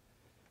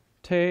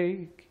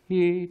 Take,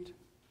 eat,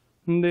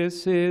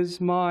 this is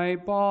my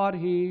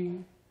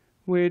body,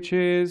 which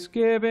is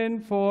given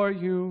for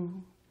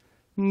you.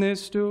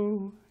 This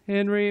do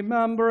in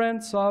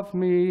remembrance of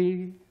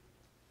me.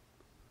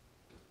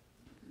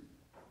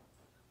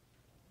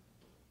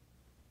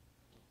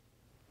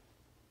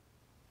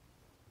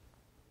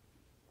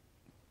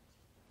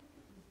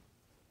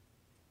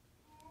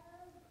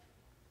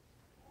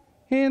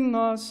 In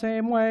the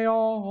same way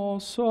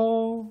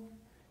also,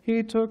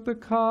 he took the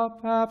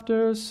cup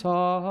after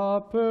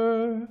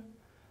supper,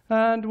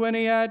 and when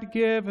he had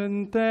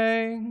given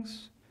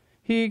thanks,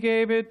 he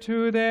gave it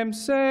to them,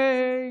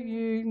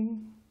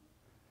 saying,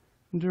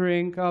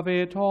 Drink of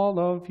it, all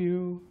of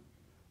you.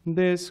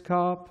 This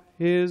cup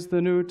is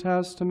the New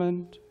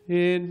Testament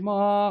in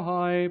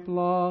my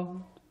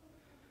blood,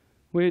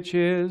 which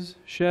is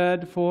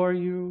shed for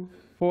you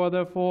for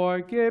the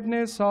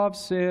forgiveness of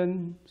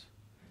sins.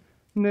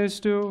 This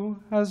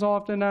do as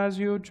often as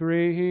you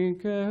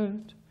drink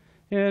it,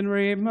 in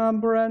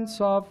remembrance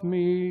of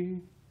me.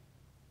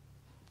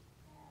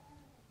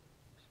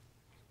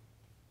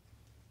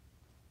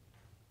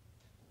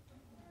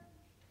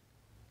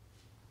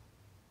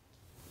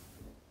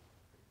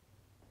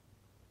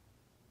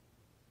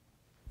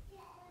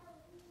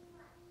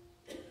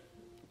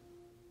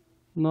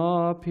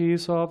 The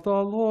peace of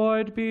the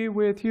Lord be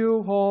with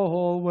you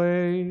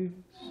always.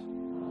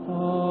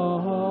 Amen.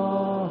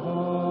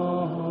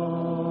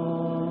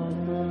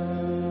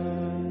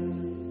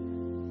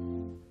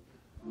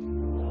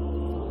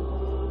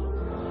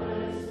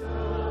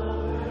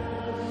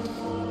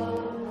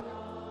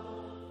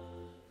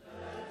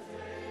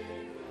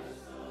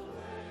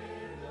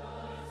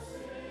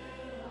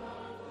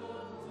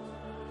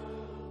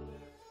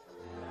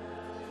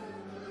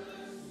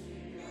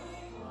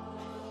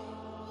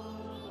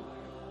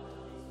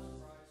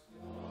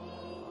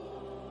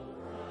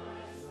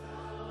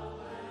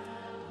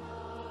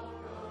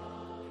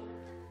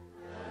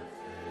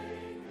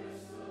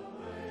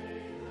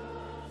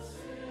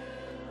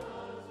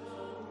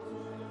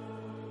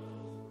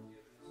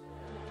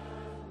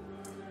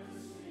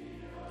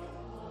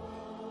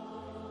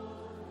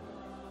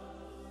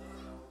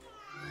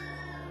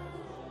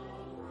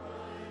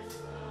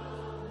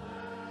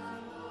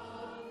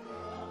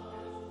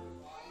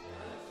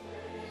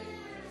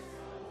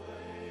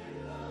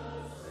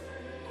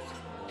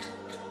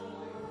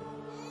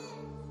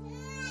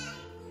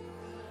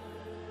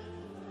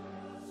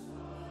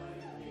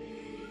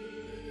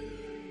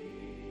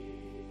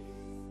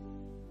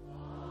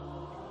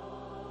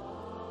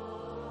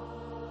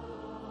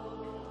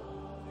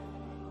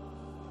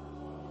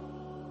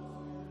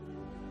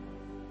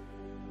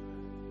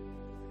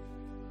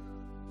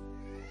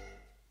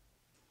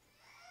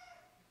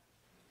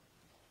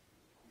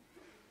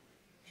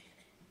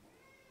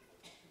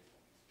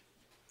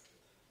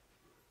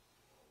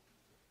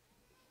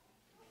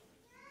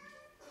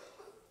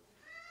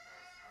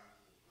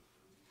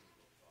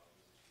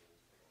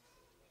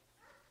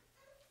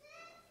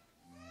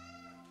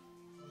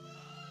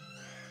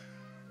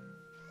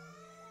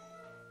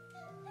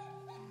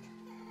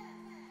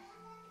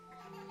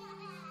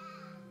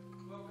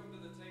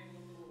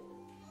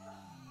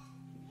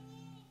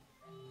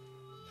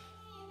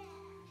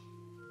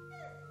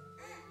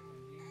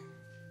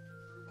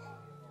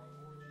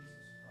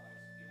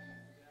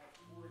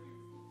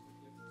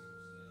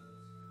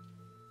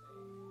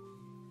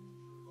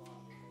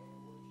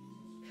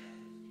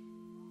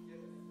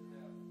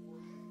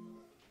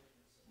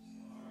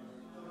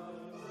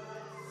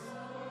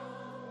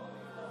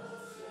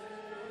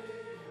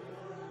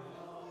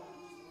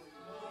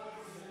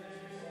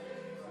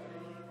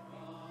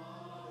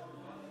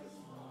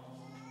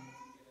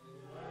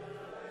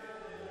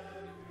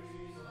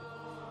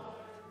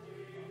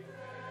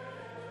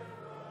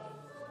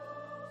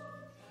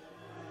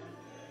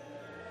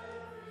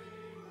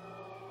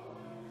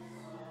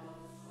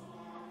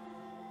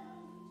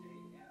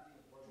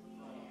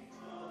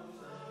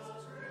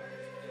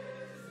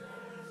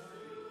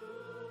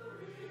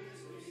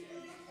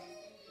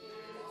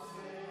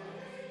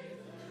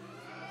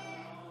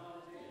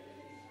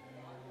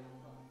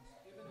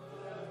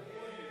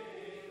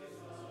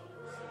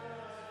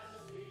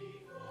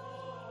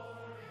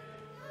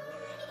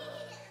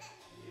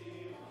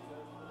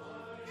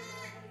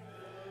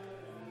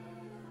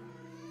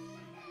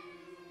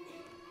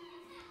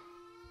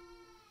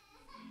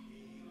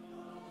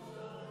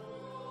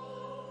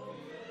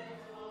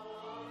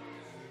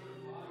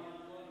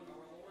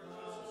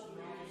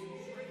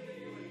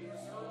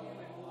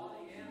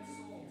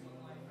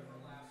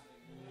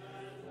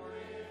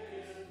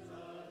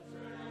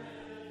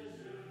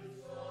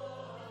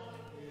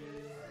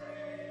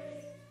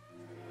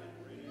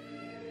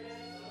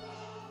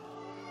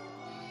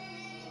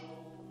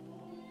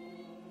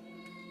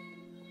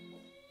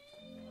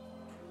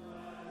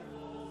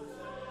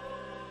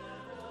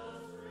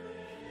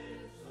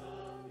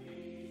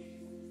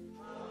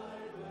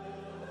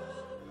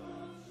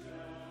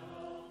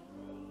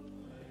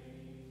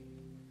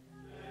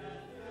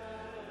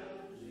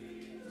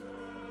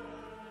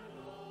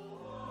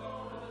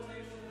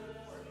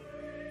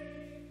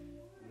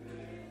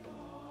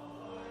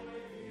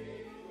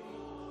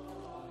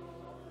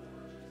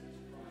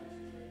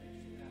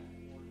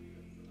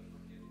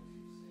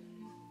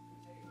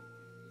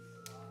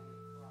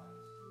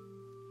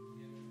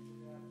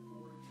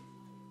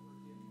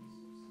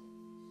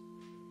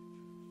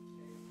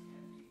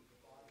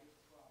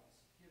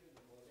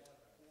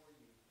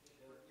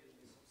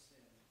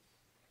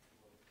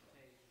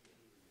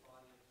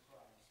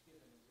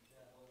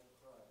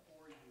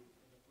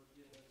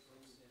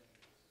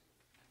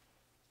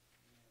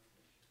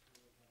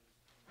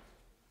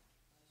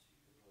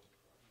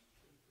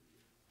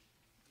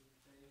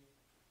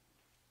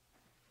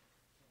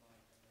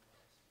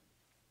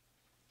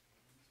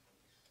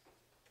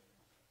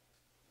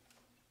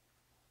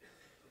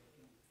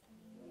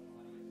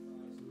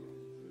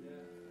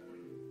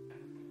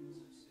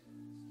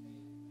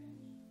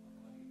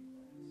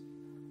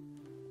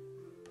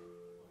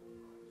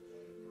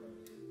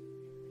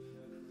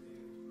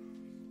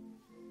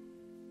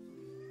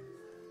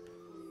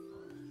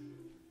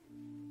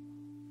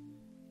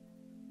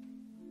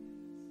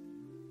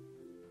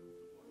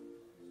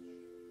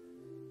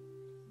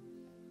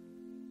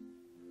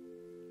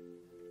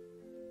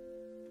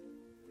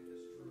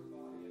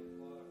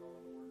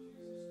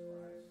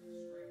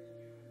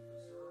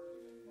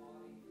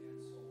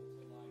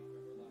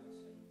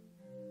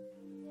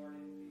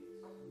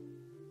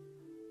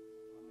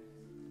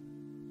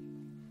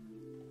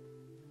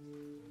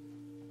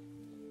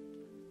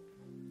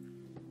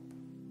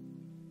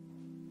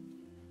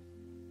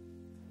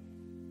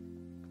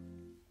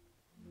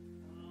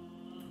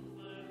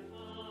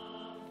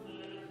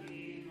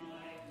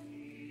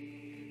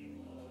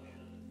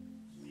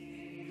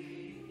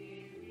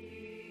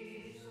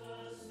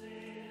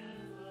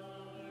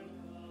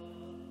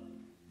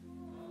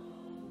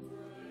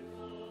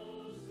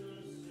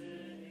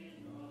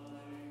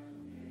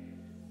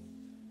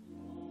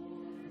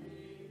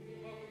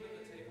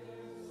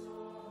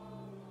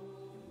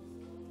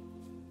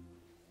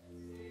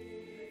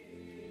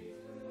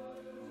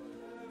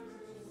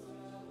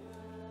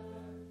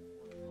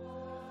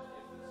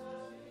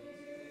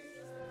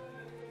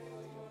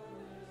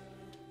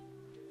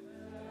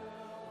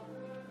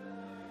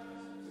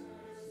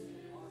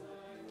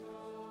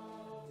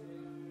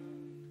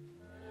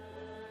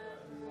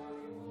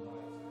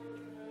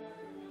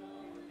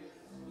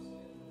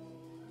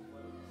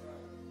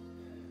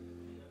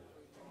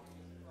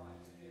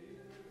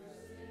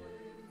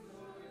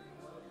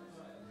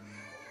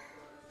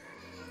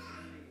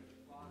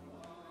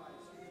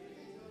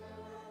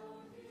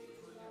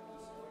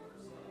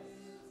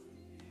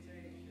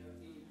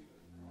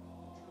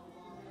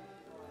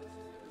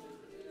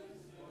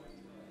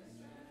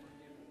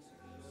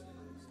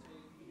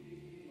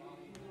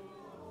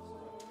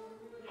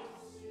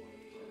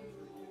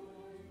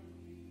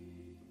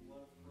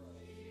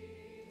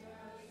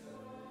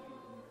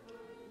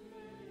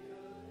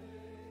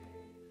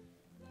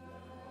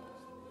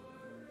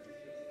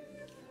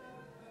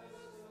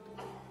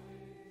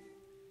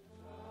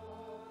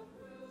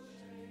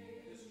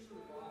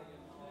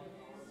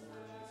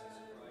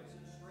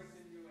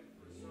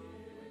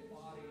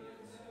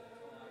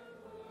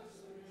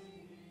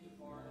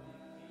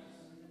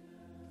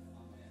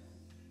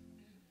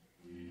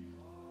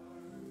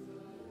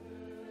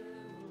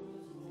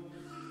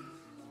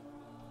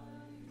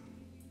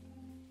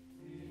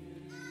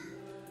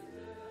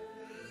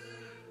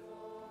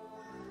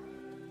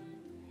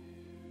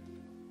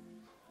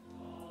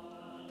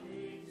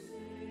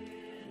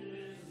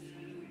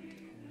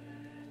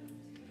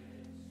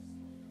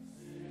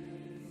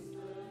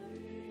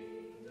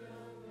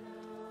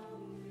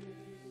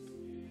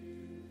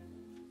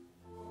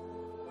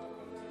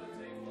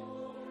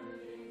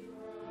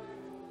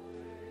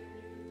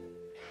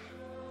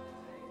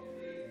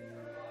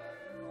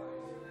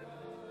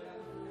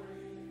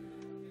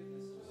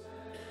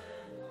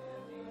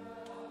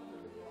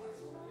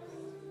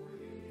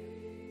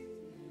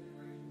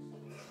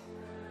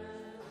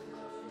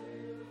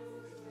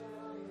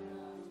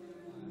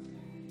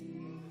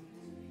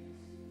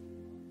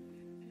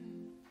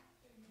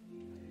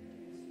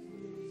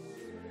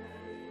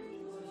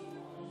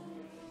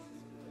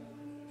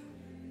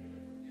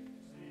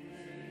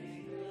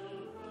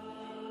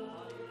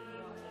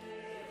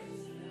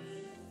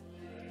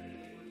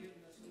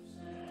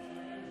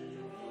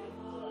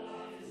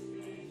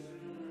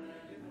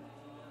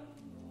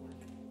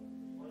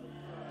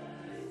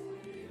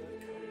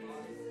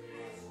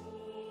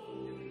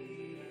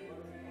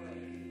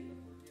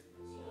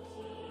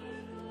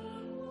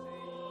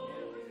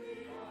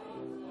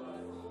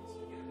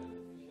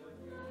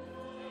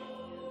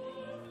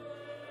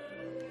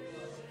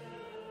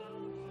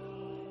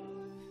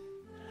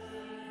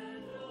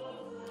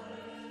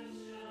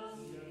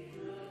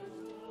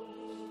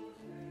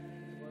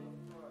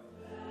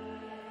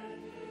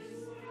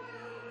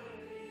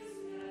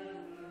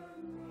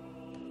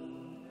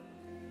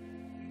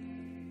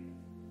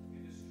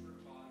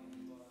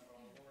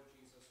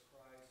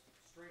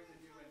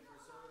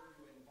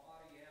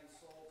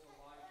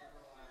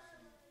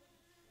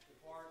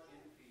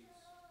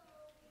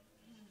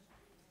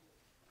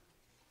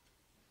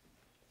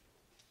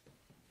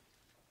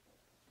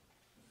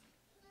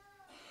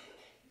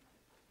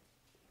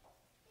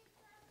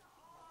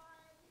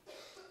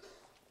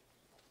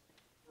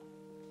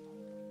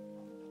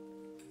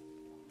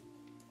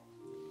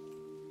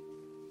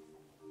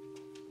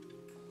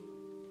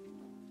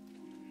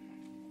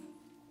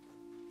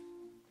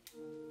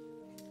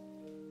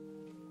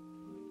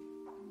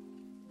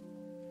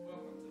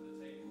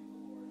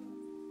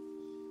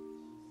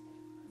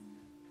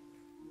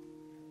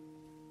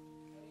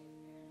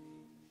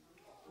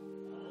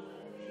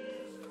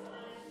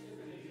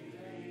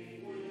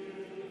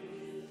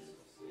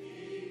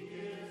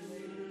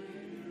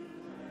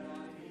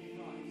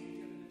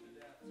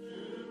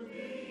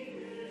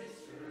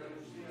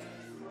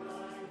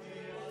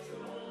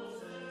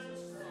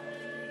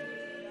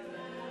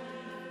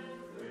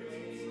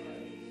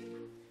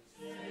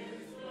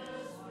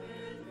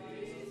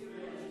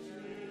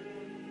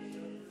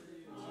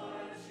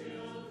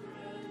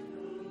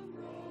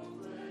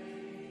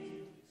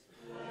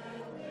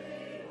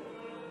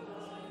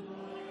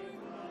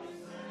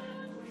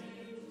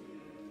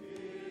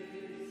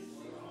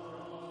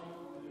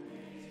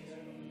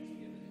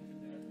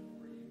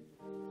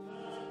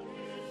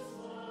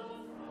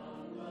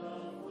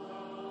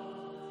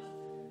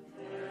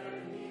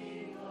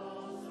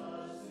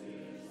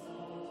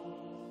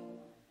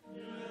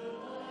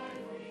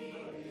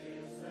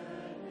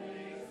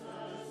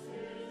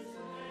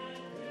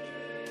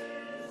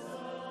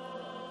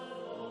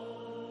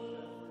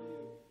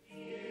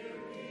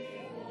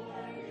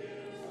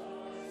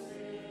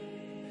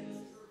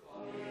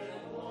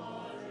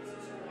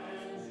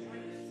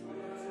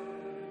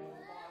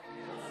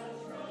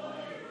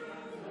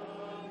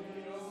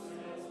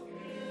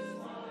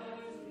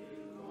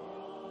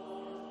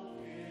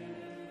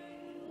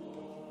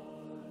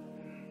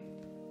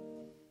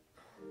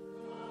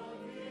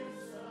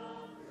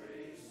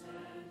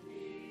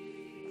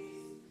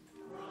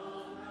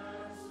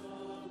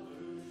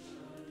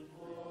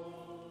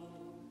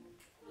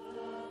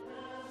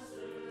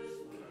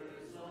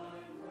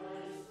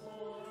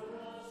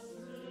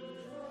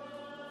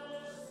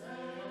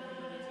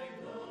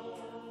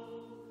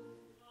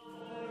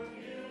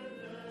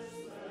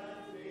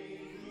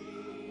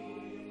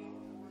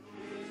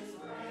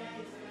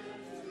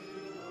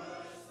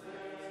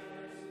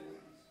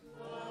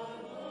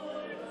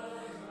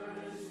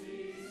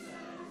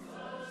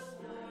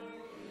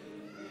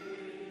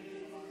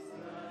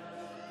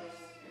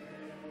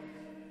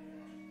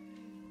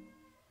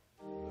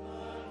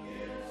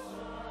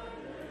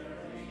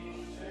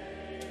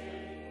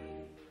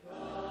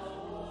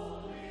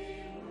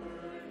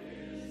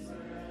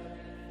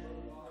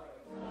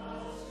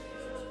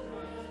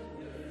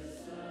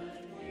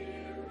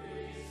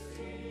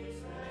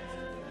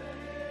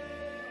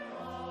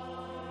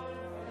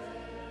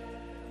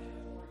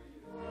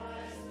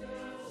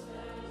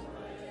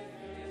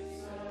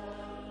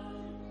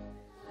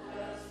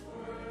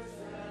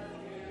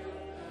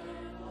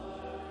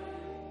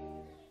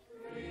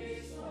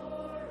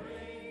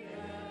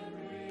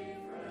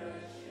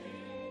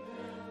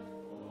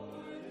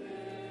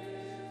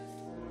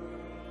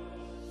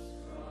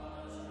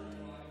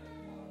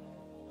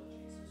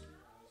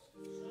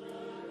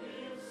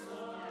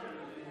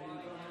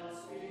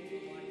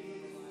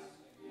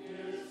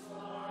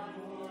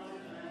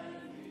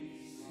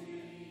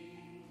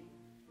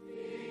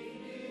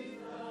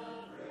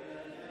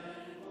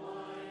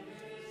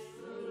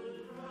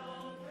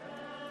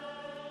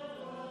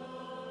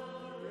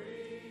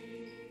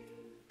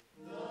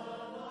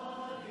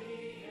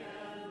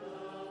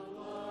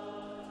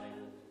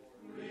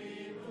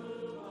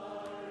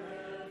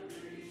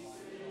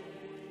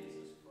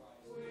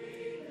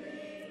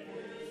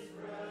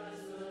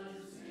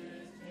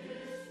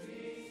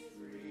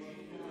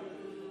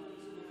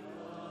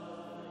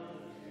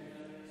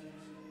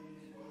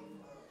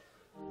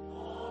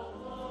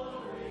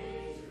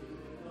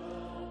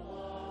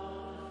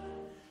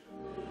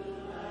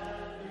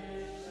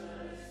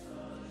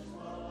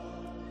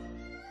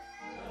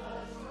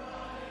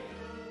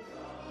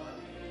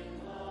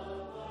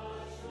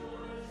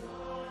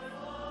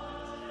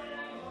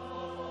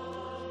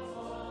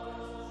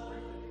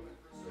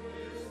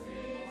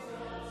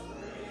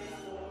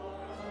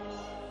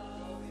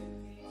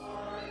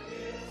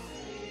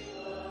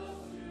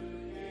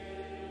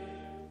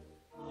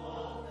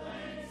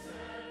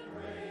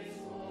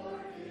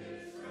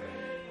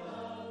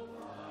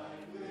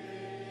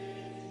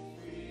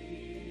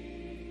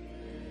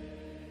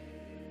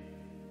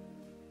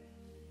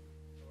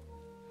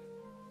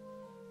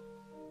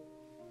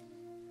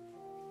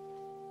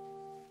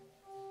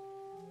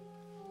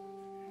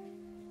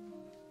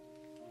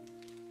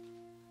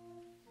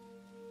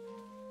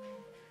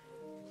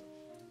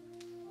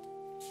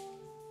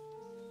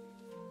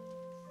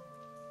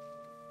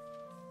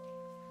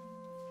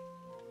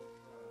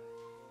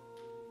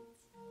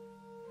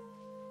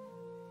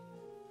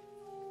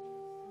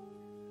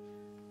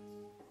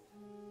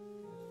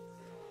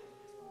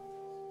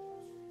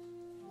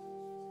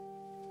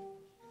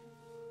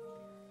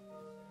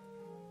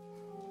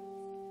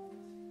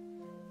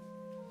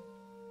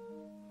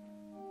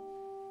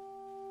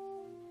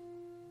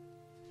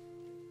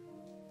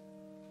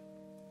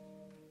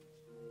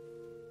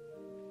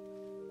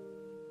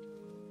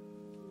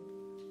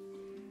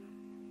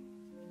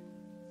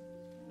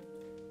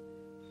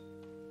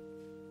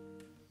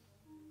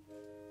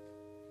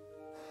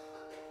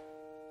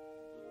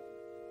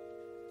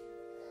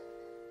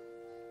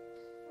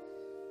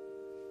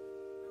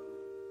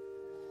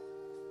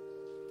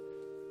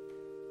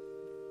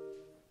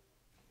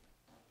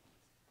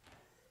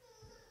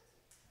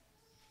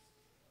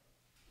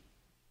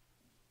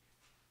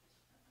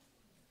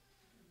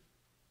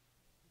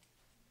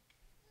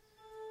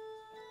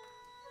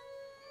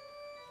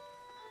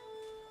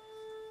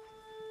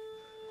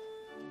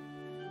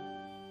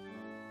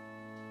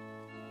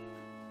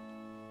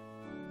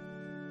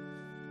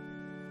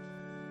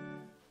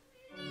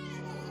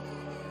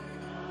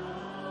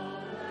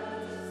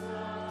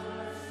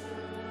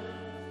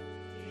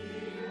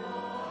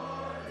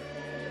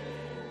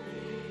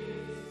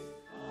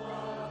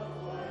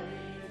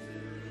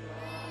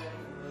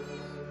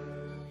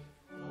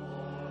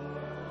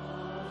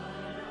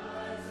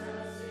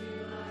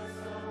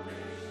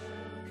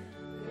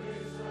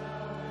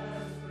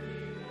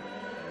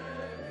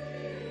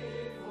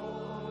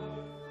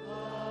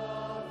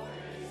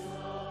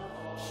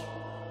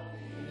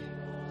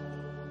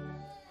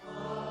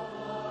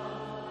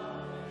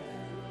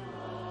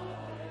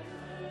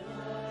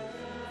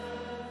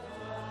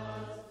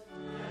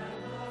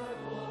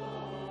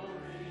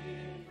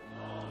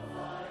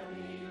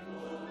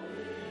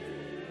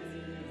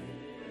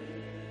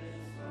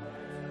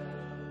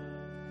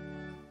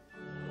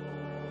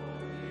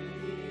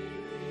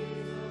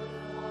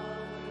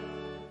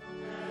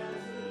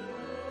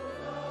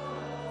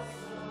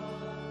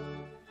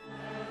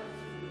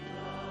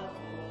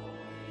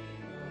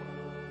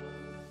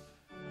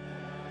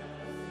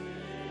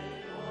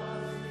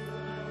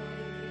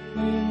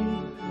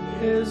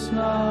 is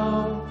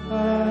now,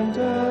 and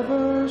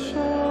ever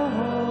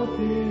shall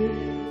be,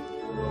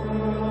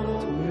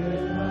 world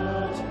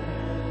without end.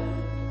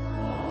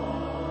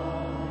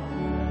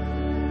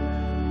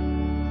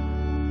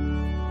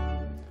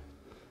 Amen.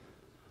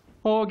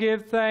 O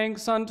give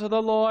thanks unto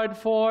the Lord,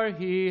 for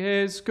he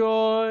is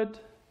good,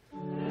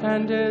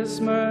 and his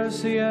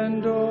mercy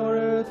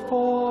endureth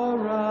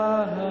forever.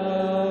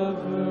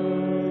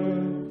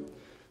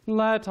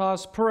 Let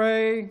us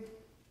pray.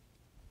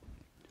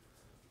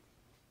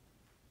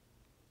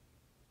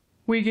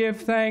 We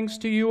give thanks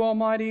to you,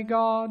 Almighty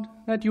God,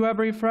 that you have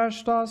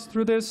refreshed us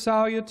through this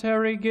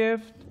salutary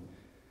gift,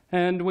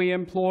 and we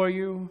implore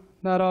you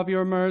that of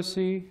your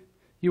mercy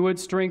you would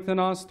strengthen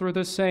us through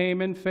the same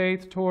in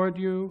faith toward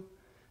you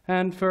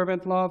and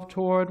fervent love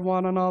toward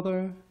one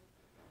another.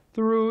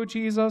 Through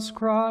Jesus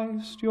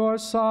Christ, your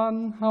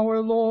Son, our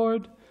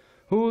Lord,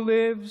 who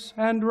lives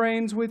and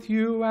reigns with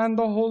you and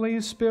the Holy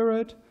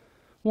Spirit,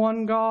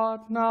 one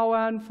God, now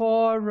and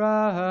forever.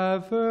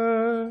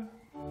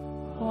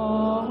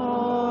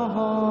 Amen.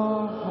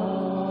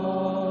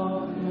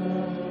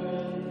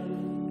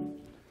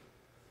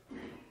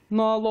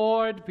 The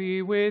Lord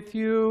be with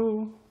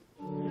you.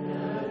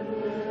 And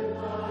with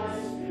thy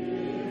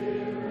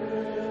spirit.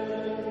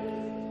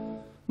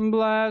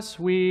 Bless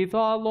we the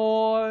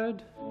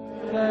Lord.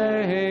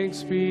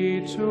 Thanks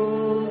be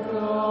to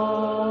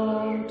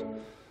God.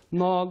 The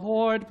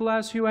Lord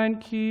bless you and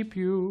keep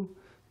you.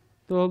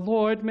 The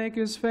Lord make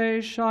his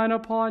face shine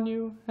upon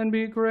you and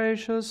be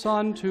gracious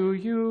unto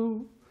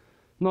you.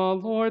 The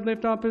Lord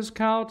lift up his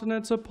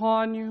countenance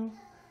upon you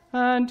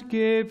and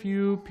give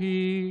you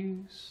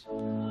peace.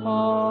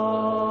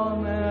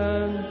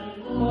 Amen.